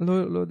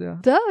 לא יודע.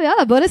 טוב,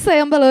 יאללה, בוא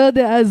נסיים בלא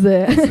יודע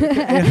הזה.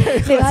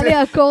 נראה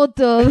לי אקורד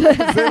טוב.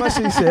 זה מה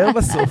שישאר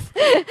בסוף.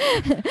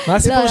 מה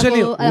הסיפור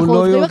שלי? הוא לא יודע. אנחנו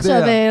עוברים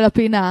עכשיו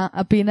לפינה,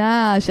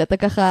 הפינה שאתה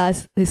ככה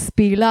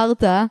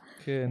ספילרת,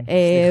 כן,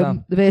 סליחה.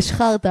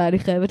 והשחרת, אני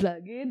חייבת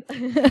להגיד.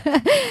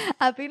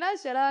 הפינה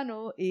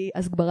שלנו היא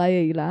הסגברה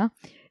יעילה.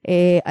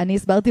 אני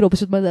הסברתי לו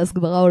פשוט מה זה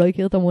הסגברה, הוא לא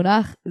הכיר את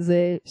המונח,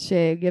 זה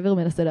שגבר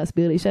מנסה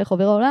להסביר לי שאיך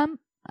עובר העולם,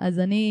 אז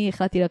אני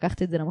החלטתי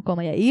לקחת את זה למקום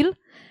היעיל,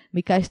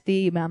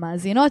 ביקשתי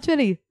מהמאזינות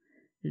שלי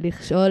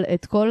לשאול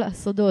את כל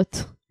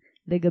הסודות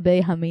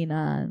לגבי המין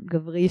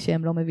הגברי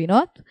שהן לא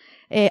מבינות.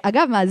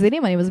 אגב,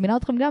 מאזינים, אני מזמינה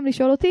אתכם גם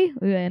לשאול אותי,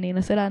 ואני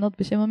אנסה לענות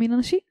בשם המין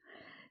הנשי,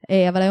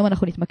 אבל היום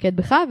אנחנו נתמקד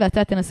בך,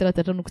 ואתה תנסה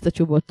לתת לנו קצת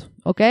תשובות,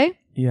 אוקיי?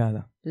 יאללה.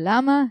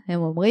 למה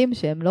הם אומרים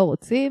שהם לא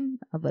רוצים,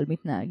 אבל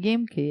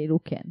מתנהגים כאילו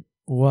כן?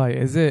 וואי,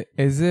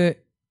 איזה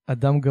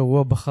אדם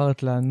גרוע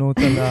בחרת לענות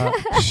על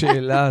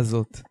השאלה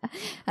הזאת.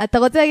 אתה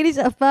רוצה להגיד לי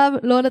שאף פעם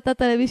לא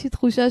נתת למישהי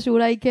תחושה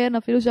שאולי כן,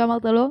 אפילו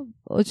שאמרת לא?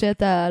 או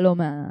שאתה לא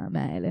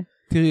מהאלה?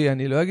 תראי,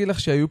 אני לא אגיד לך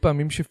שהיו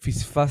פעמים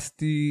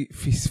שפספסתי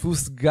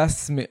פספוס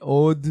גס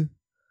מאוד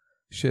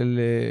של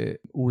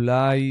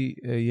אולי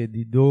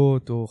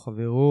ידידות או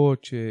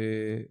חברות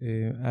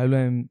שהיו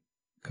להם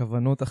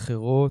כוונות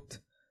אחרות,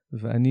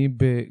 ואני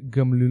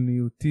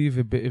בגמלוניותי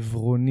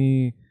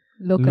ובעברוני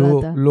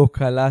לא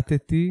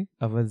קלטתי,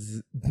 אבל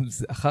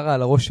זה אחר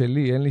על הראש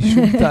שלי, אין לי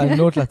שום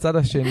טענות לצד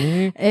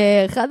השני.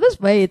 חד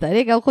משמעית,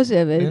 אני גם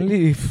חושבת. אין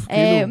לי,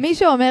 כאילו. מי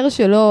שאומר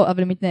שלא,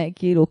 אבל מתנהג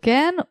כאילו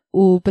כן,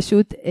 הוא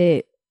פשוט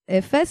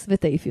אפס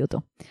ותעיפי אותו.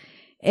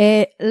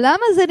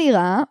 למה זה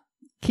נראה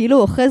כאילו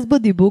הוא אוחז בו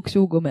דיבוק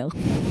שהוא גומר?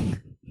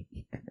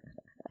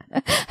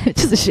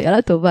 שזו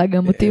שאלה טובה,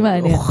 גם אותי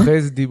מעניין.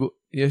 אוחז דיבוק.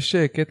 יש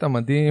קטע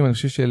מדהים, אני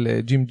חושב של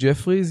ג'ים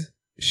ג'פריז,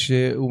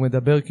 שהוא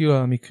מדבר כאילו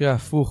על המקרה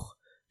ההפוך.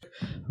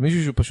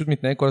 מישהו שהוא פשוט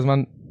מתנהג כל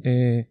הזמן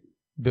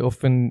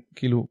באופן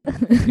כאילו,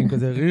 עם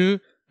כזה ריר,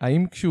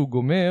 האם כשהוא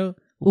גומר,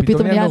 הוא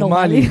פתאום נהיה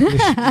נורמלי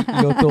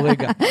לאותו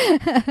רגע.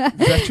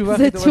 זו התשובה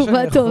הכי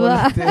טובה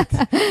שאני יכול לתת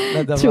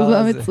לדבר הזה.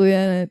 תשובה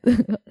מצוינת.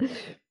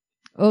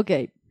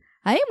 אוקיי.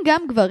 האם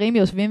גם גברים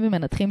יושבים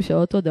ומנתחים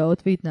שעות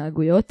הודעות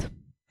והתנהגויות?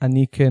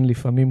 אני כן,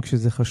 לפעמים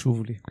כשזה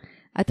חשוב לי.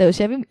 אתה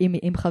יושב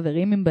עם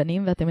חברים, עם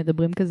בנים, ואתם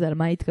מדברים כזה על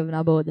מה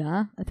התכוונה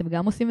בהודעה? אתם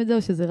גם עושים את זה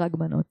או שזה רק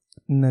בנות?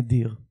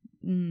 נדיר.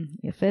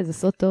 יפה, זה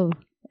סוד טוב.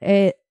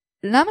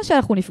 למה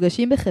שאנחנו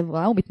נפגשים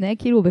בחברה, הוא מתנהג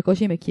כאילו הוא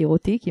בקושי מכיר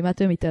אותי,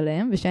 כמעט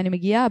ומתעלם, ושאני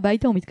מגיעה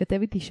הביתה הוא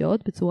מתכתב איתי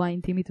שעות בצורה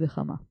אינטימית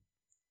וחמה?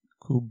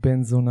 הוא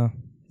בן זונה.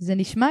 זה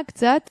נשמע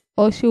קצת,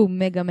 או שהוא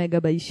מגה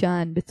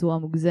ביישן בצורה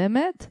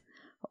מוגזמת,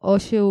 או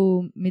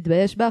שהוא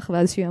מתבייש בך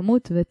ואז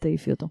שימות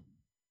ותעיפי אותו.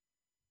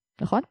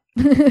 נכון?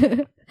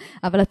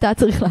 אבל אתה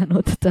צריך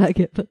לענות, אתה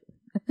הגבר.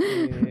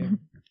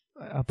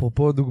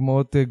 אפרופו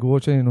דוגמאות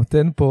גרועות שאני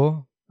נותן פה,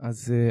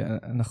 אז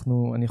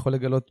אני יכול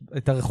לגלות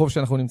את הרחוב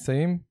שאנחנו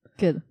נמצאים.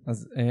 כן.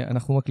 אז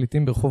אנחנו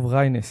מקליטים ברחוב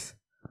ריינס.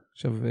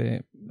 עכשיו,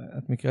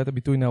 את מכירה את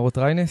הביטוי נערות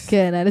ריינס?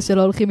 כן, האלה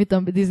שלא הולכים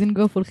איתם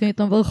בדיזינגוף, הולכים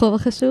איתם ברחוב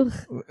החשוך.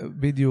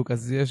 בדיוק,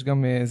 אז יש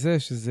גם זה,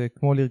 שזה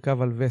כמו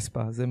לרכב על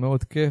וספה. זה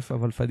מאוד כיף,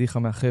 אבל פדיחה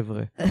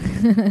מהחבר'ה.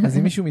 אז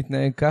אם מישהו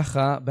מתנהג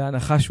ככה,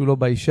 בהנחה שהוא לא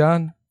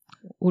ביישן,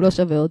 הוא לא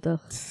שווה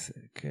אותך.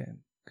 כן,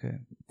 כן.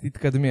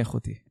 תתקדמי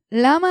אחותי.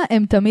 למה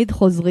הם תמיד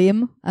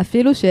חוזרים,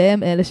 אפילו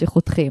שהם אלה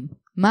שחותכים?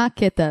 מה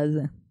הקטע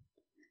הזה?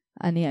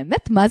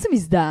 האמת, מה זה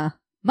מזדהה?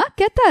 מה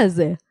הקטע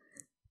הזה?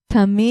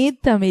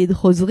 תמיד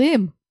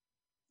חוזרים.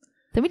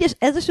 תמיד יש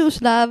איזשהו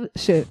שלב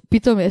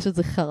שפתאום יש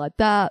איזו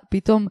חרטה,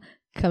 פתאום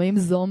קמים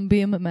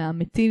זומבים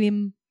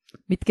מהמתים,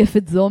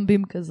 מתקפת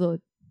זומבים כזאת.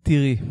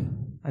 תראי,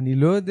 אני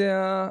לא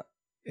יודע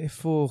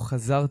איפה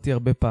חזרתי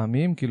הרבה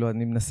פעמים, כאילו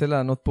אני מנסה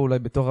לענות פה אולי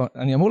בתור,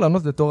 אני אמור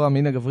לענות בתור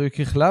המין הגברי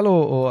ככלל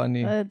או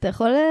אני? אתה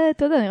יכול,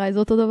 אתה יודע, נראה לי זה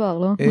אותו דבר,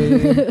 לא?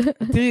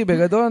 תראי,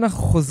 בגדול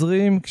אנחנו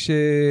חוזרים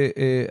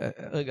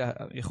רגע,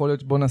 יכול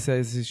להיות בוא נעשה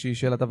איזושהי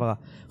שאלת הבהרה.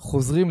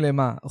 חוזרים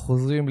למה?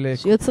 חוזרים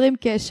שיוצרים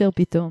קשר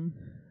פתאום.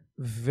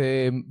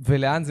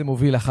 ולאן זה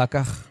מוביל אחר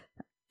כך?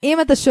 אם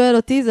אתה שואל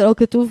אותי, זה לא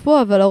כתוב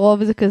פה, אבל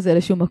הרוב זה כזה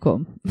לשום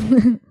מקום.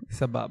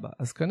 סבבה.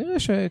 אז כנראה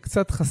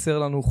שקצת חסר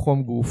לנו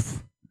חום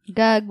גוף.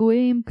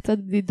 געגועים, קצת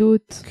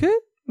בדידות. כן,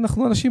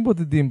 אנחנו אנשים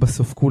בודדים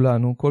בסוף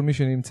כולנו, כל מי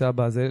שנמצא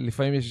בזה,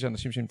 לפעמים יש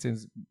אנשים שנמצאים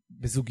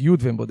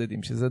בזוגיות והם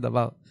בודדים, שזה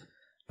דבר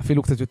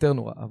אפילו קצת יותר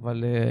נורא,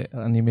 אבל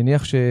אני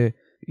מניח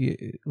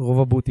שרוב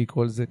הבוטי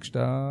כל זה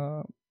כשאתה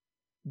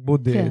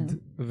בודד,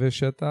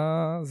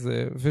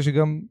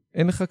 ושגם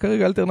אין לך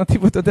כרגע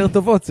אלטרנטיבות יותר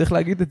טובות, צריך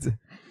להגיד את זה.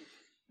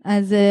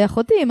 אז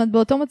אחותי, אם את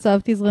באותו מצב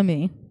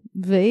תזרמי,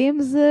 ואם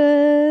זה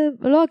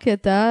לא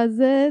הקטע,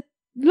 זה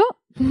לא.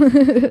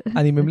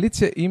 אני ממליץ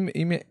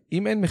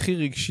שאם אין מחיר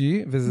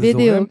רגשי, וזה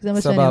זורם,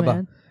 סבבה.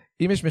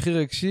 אם יש מחיר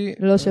רגשי,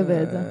 לא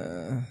שווה את זה.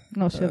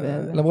 לא שווה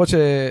את זה. למרות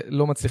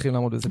שלא מצליחים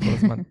לעמוד בזה כל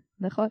הזמן.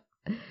 נכון.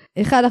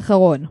 אחד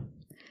אחרון.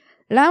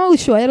 למה הוא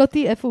שואל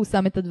אותי איפה הוא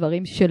שם את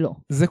הדברים שלו?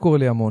 זה קורה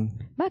לי המון.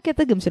 מה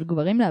הקטע גם של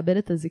גברים לאבד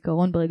את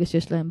הזיכרון ברגע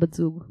שיש להם בת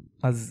זוג?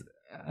 אז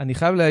אני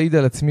חייב להעיד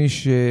על עצמי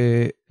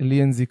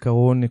שלי אין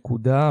זיכרון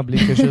נקודה, בלי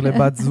קשר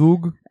לבת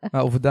זוג.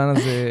 האובדן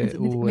הזה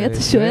הוא... מי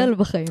אתה שואל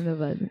בחיים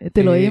לבד? את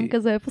אלוהים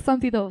כזה, איפה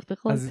שמתי את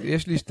המפתחות? אז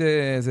יש לי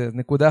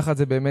נקודה אחת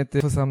זה באמת,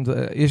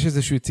 יש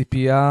איזושהי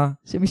ציפייה,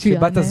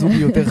 שבת הזוג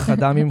היא יותר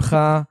חדה ממך,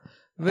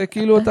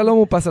 וכאילו אתה לא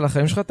מופס על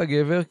החיים שלך, אתה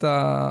גבר,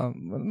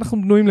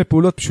 אנחנו בנויים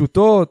לפעולות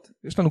פשוטות,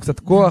 יש לנו קצת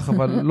כוח,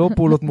 אבל לא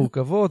פעולות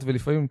מורכבות,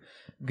 ולפעמים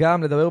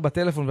גם לדבר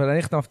בטלפון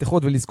ולהניח את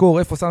המפתחות ולזכור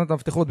איפה שמת את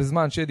המפתחות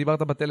בזמן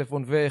שדיברת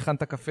בטלפון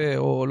והכנת קפה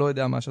או לא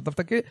יודע מה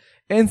שתפת,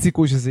 אין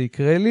סיכוי שזה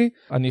יקרה לי.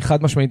 אני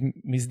חד משמעית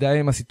מזדהה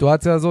עם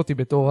הסיטואציה הזאת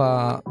בתור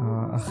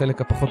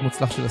החלק הפחות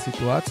מוצלח של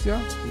הסיטואציה.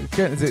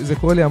 כן, זה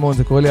קורה לי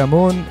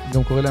המון,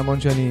 גם קורה לי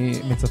המון שאני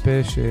מצפה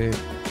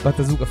בת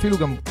הזוג, אפילו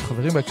גם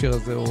חברים בהקשר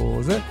הזה או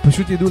זה,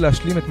 פשוט ידעו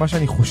להשלים את מה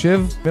שאני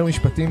חושב, אומר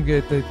משפטים,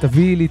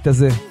 תביאי לי את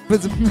הזה.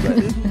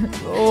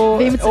 או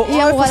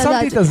איפה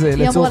שמתי את הזה.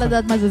 היא אמורה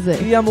לדעת מה זה.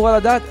 היא אמורה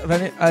לדעת,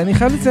 ואני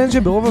חייב לציין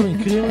שברוב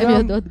המקרים הם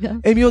יודעות גם.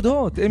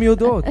 הם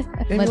יודעות.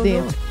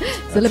 מדהים.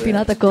 זה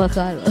לפינת הכוח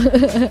הלאה.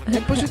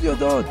 הן פשוט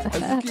יודעות.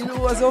 אז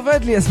כאילו, אז זה עובד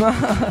לי, אז מה?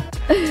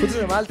 חוץ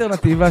מזה, מה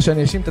האלטרנטיבה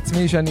שאני אשים את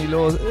עצמי שאני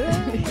לא...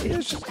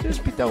 יש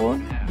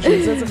פתרון.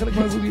 בשביל זה חלק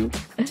מהזוגיות.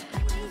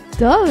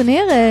 טוב,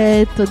 ניר,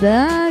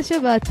 תודה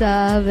שבאת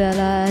ועל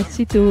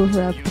השיתוף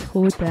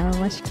והפתיחות, היה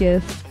ממש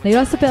כיף. אני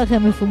לא אספר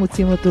לכם איפה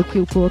מוצאים אותו, כי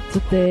הוא פה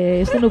קצת,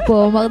 יש לנו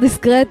פה מר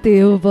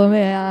דיסקרטי, הוא פה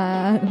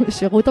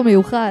מהשירות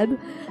המיוחד.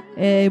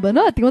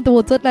 בנות, אם אתם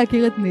רוצות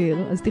להכיר את ניר,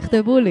 אז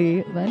תכתבו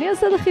לי, ואני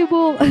אעשה את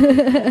החיבור.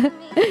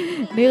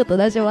 ניר,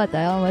 תודה שבאת,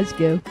 היה ממש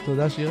כיף.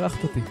 תודה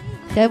שאירחת אותי.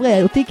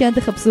 חבר'ה, אותי כן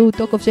תחפשו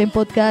Talk of Shame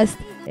פודקאסט,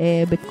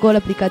 בכל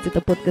אפליקציות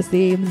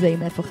הפודקאסטים, זה עם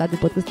F1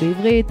 בפודקאסט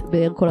בעברית,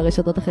 בכל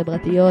הרשתות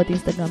החברתיות,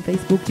 אינסטגרם,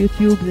 פייסבוק,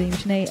 יוטיוב, זה עם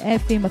 2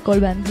 F'ים, הכל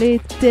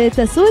באנגלית.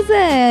 תעשו את זה,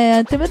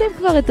 אתם יודעים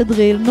כבר את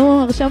הדריל,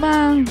 נו,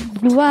 הרשמה,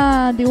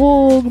 תגובה,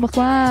 דירוג,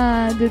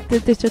 מחמד,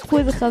 תשתפו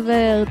איזה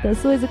חבר,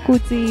 תעשו איזה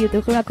קוצי, אתם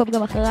יכולים לעקוב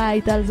גם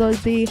אחריי, טל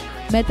זולטי,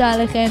 מתה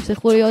עליכם,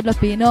 שתלכו להיות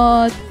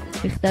לפינות,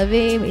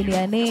 מכתבים,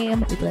 עניינים,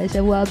 נתראה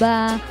שבוע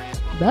הבא,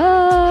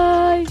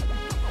 ביי!